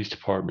need the police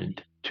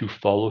department to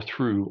follow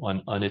through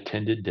on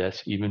unattended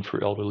deaths, even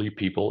for elderly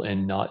people,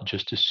 and not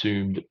just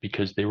assume that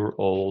because they were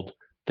old,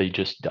 they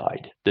just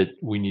died. That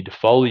we need to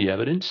follow the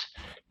evidence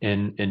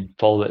and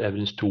follow that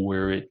evidence to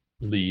where it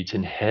leads.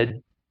 And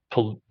had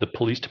the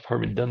police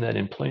department done that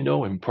in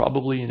Plano and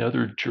probably in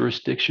other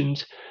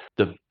jurisdictions,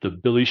 the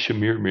Billy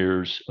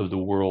Chemirmirs of the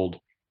world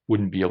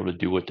wouldn't be able to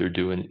do what they're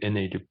doing. And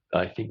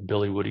I think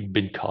Billy would have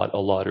been caught a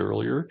lot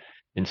earlier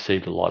and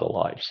saved a lot of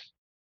lives.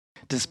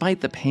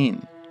 Despite the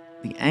pain,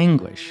 the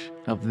anguish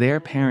of their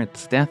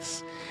parents'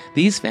 deaths,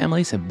 these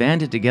families have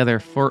banded together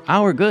for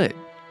our good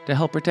to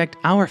help protect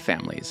our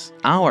families,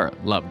 our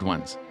loved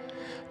ones.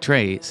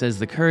 Trey says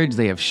the courage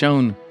they have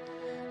shown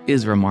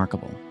is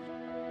remarkable.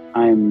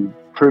 I'm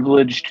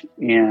privileged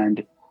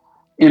and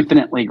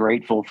infinitely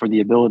grateful for the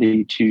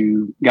ability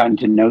to gotten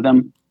to know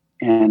them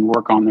and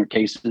work on their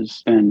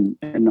cases, and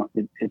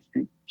it's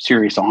a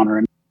serious honor.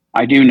 And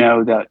I do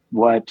know that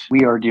what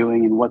we are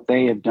doing and what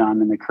they have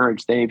done and the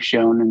courage they've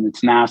shown and the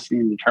tenacity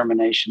and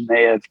determination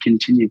they have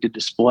continued to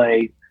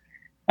display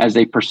as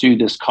they pursue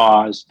this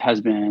cause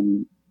has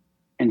been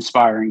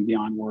inspiring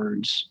beyond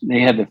words.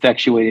 They have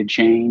effectuated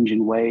change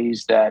in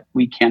ways that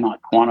we cannot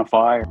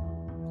quantify.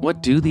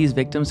 What do these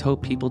victims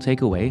hope people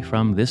take away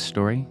from this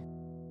story?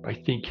 I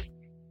think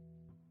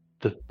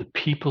the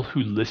people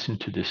who listen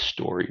to this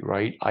story,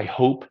 right? I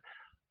hope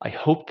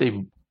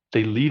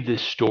they leave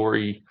this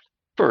story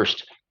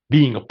first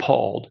being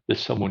appalled that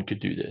someone could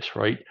do this,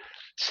 right?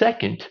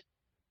 Second,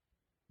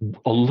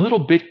 a little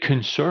bit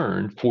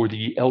concerned for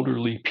the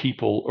elderly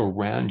people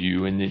around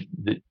you, and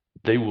that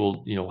they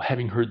will,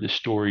 having heard this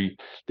story,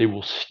 they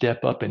will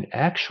step up and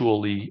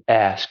actually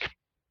ask,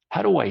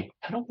 how do I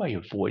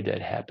avoid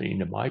that happening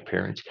to my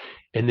parents?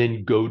 And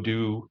then go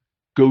do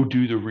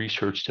the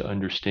research to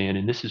understand.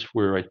 And this is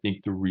where I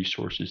think the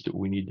resources that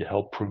we need to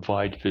help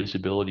provide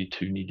visibility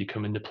to need to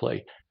come into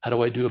play. How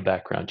do I do a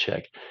background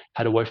check?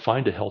 How do I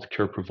find a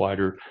healthcare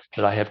provider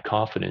that I have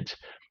confidence?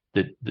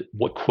 That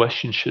what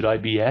questions should I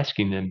be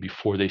asking them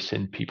before they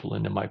send people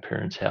into my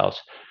parents' house?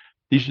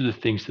 These are the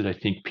things that I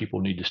think people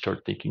need to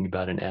start thinking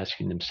about and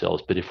asking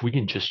themselves. But if we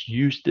can just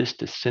use this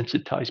to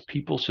sensitize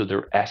people so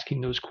they're asking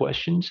those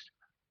questions,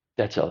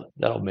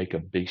 that'll make a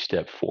big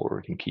step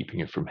forward in keeping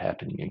it from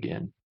happening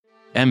again.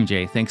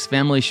 MJ thinks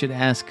families should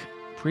ask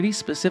pretty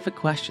specific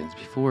questions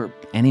before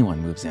anyone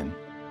moves in.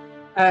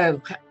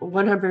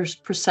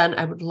 100%.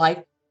 I would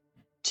like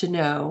to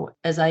know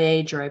as I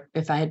age, or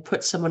if I had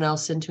put someone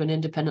else into an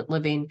independent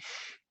living,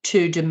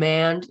 to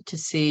demand to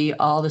see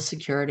all the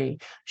security.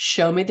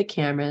 Show me the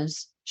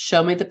cameras,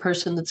 show me the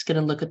person that's going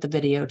to look at the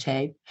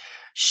videotape,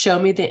 show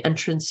me the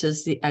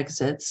entrances, the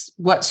exits.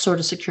 What sort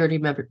of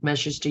security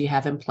measures do you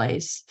have in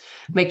place?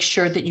 Make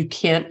sure that you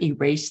can't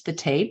erase the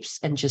tapes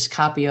and just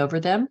copy over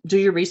them. Do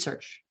your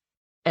research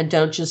and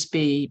don't just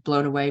be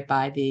blown away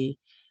by the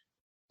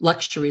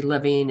luxury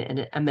living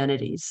and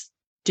amenities.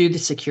 Do the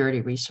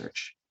security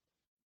research.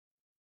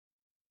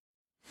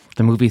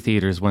 The movie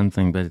theater is one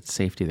thing, but it's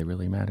safety that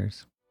really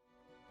matters.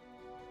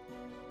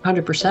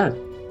 100%.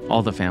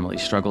 All the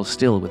families struggle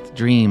still with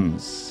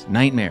dreams,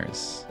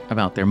 nightmares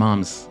about their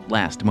mom's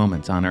last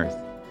moments on Earth.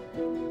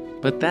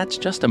 But that's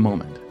just a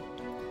moment.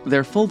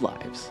 Their full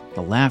lives,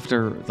 the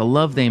laughter, the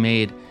love they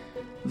made,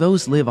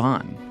 those live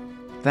on.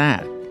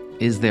 That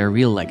is their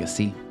real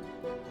legacy.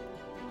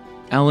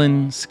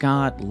 Ellen,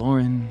 Scott,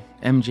 Lauren,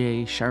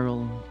 MJ,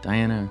 Cheryl,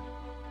 Diana.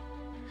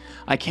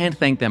 I can't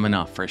thank them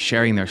enough for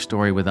sharing their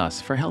story with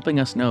us, for helping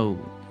us know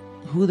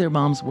who their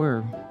moms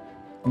were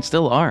and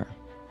still are.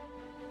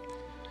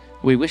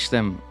 We wish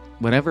them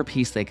whatever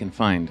peace they can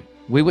find.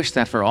 We wish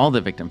that for all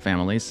the victim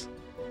families,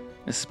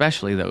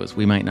 especially those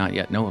we might not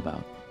yet know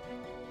about.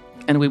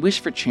 And we wish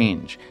for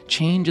change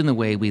in the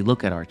way we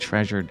look at our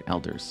treasured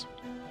elders.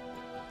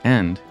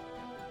 And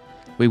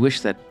we wish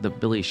that the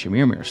Billy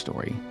Chemirmir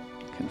story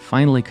can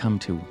finally come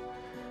to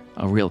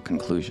a real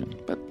conclusion,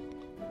 but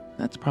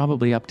that's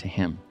probably up to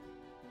him.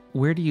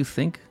 Where do you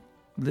think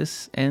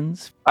this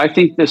ends? I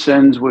think this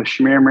ends with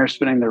Chemirmir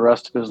spending the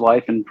rest of his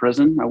life in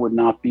prison. I would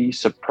not be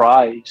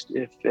surprised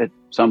if at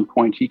some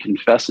point he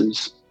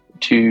confesses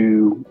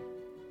to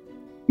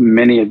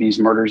many of these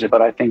murders.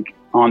 But I think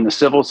on the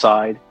civil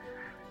side,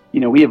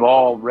 we have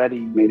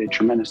already made a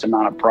tremendous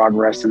amount of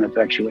progress in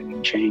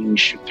effectuating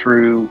change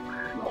through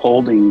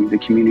holding the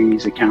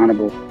communities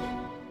accountable.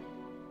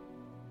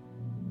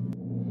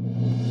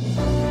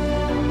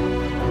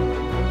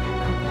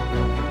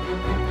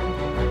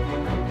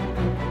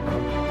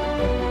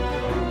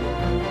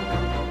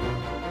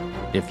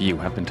 If you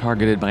have been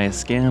targeted by a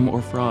scam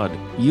or fraud,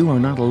 you are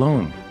not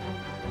alone.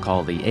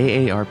 Call the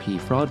AARP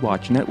Fraud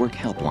Watch Network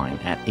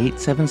helpline at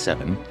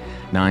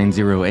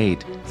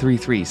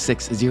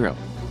 877-908-3360.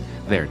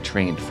 Their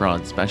trained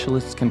fraud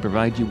specialists can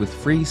provide you with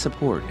free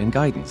support and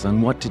guidance on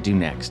what to do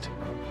next.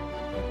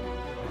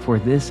 For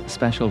this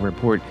special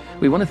report,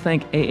 we want to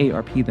thank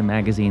AARP the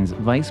magazine's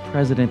Vice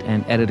President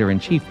and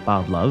Editor-in-Chief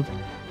Bob Love,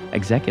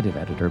 Executive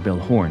Editor Bill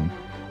Horn,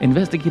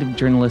 Investigative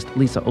Journalist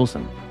Lisa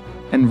Olson,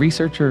 and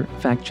researcher,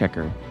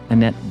 fact-checker,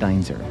 Annette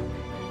Deinzer.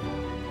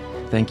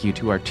 Thank you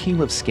to our team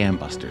of scam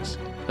busters,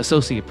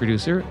 associate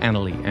producer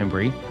Annalie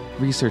Embry,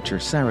 researcher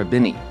Sarah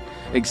Binney,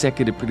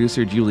 executive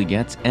producer Julie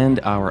Getz,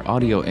 and our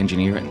audio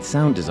engineer and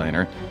sound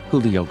designer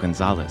Julio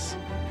Gonzalez.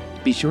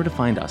 Be sure to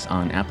find us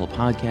on Apple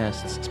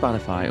Podcasts,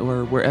 Spotify,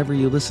 or wherever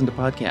you listen to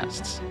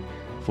podcasts.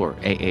 For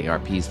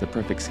AARP's The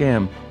Perfect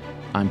Scam,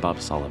 I'm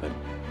Bob Sullivan.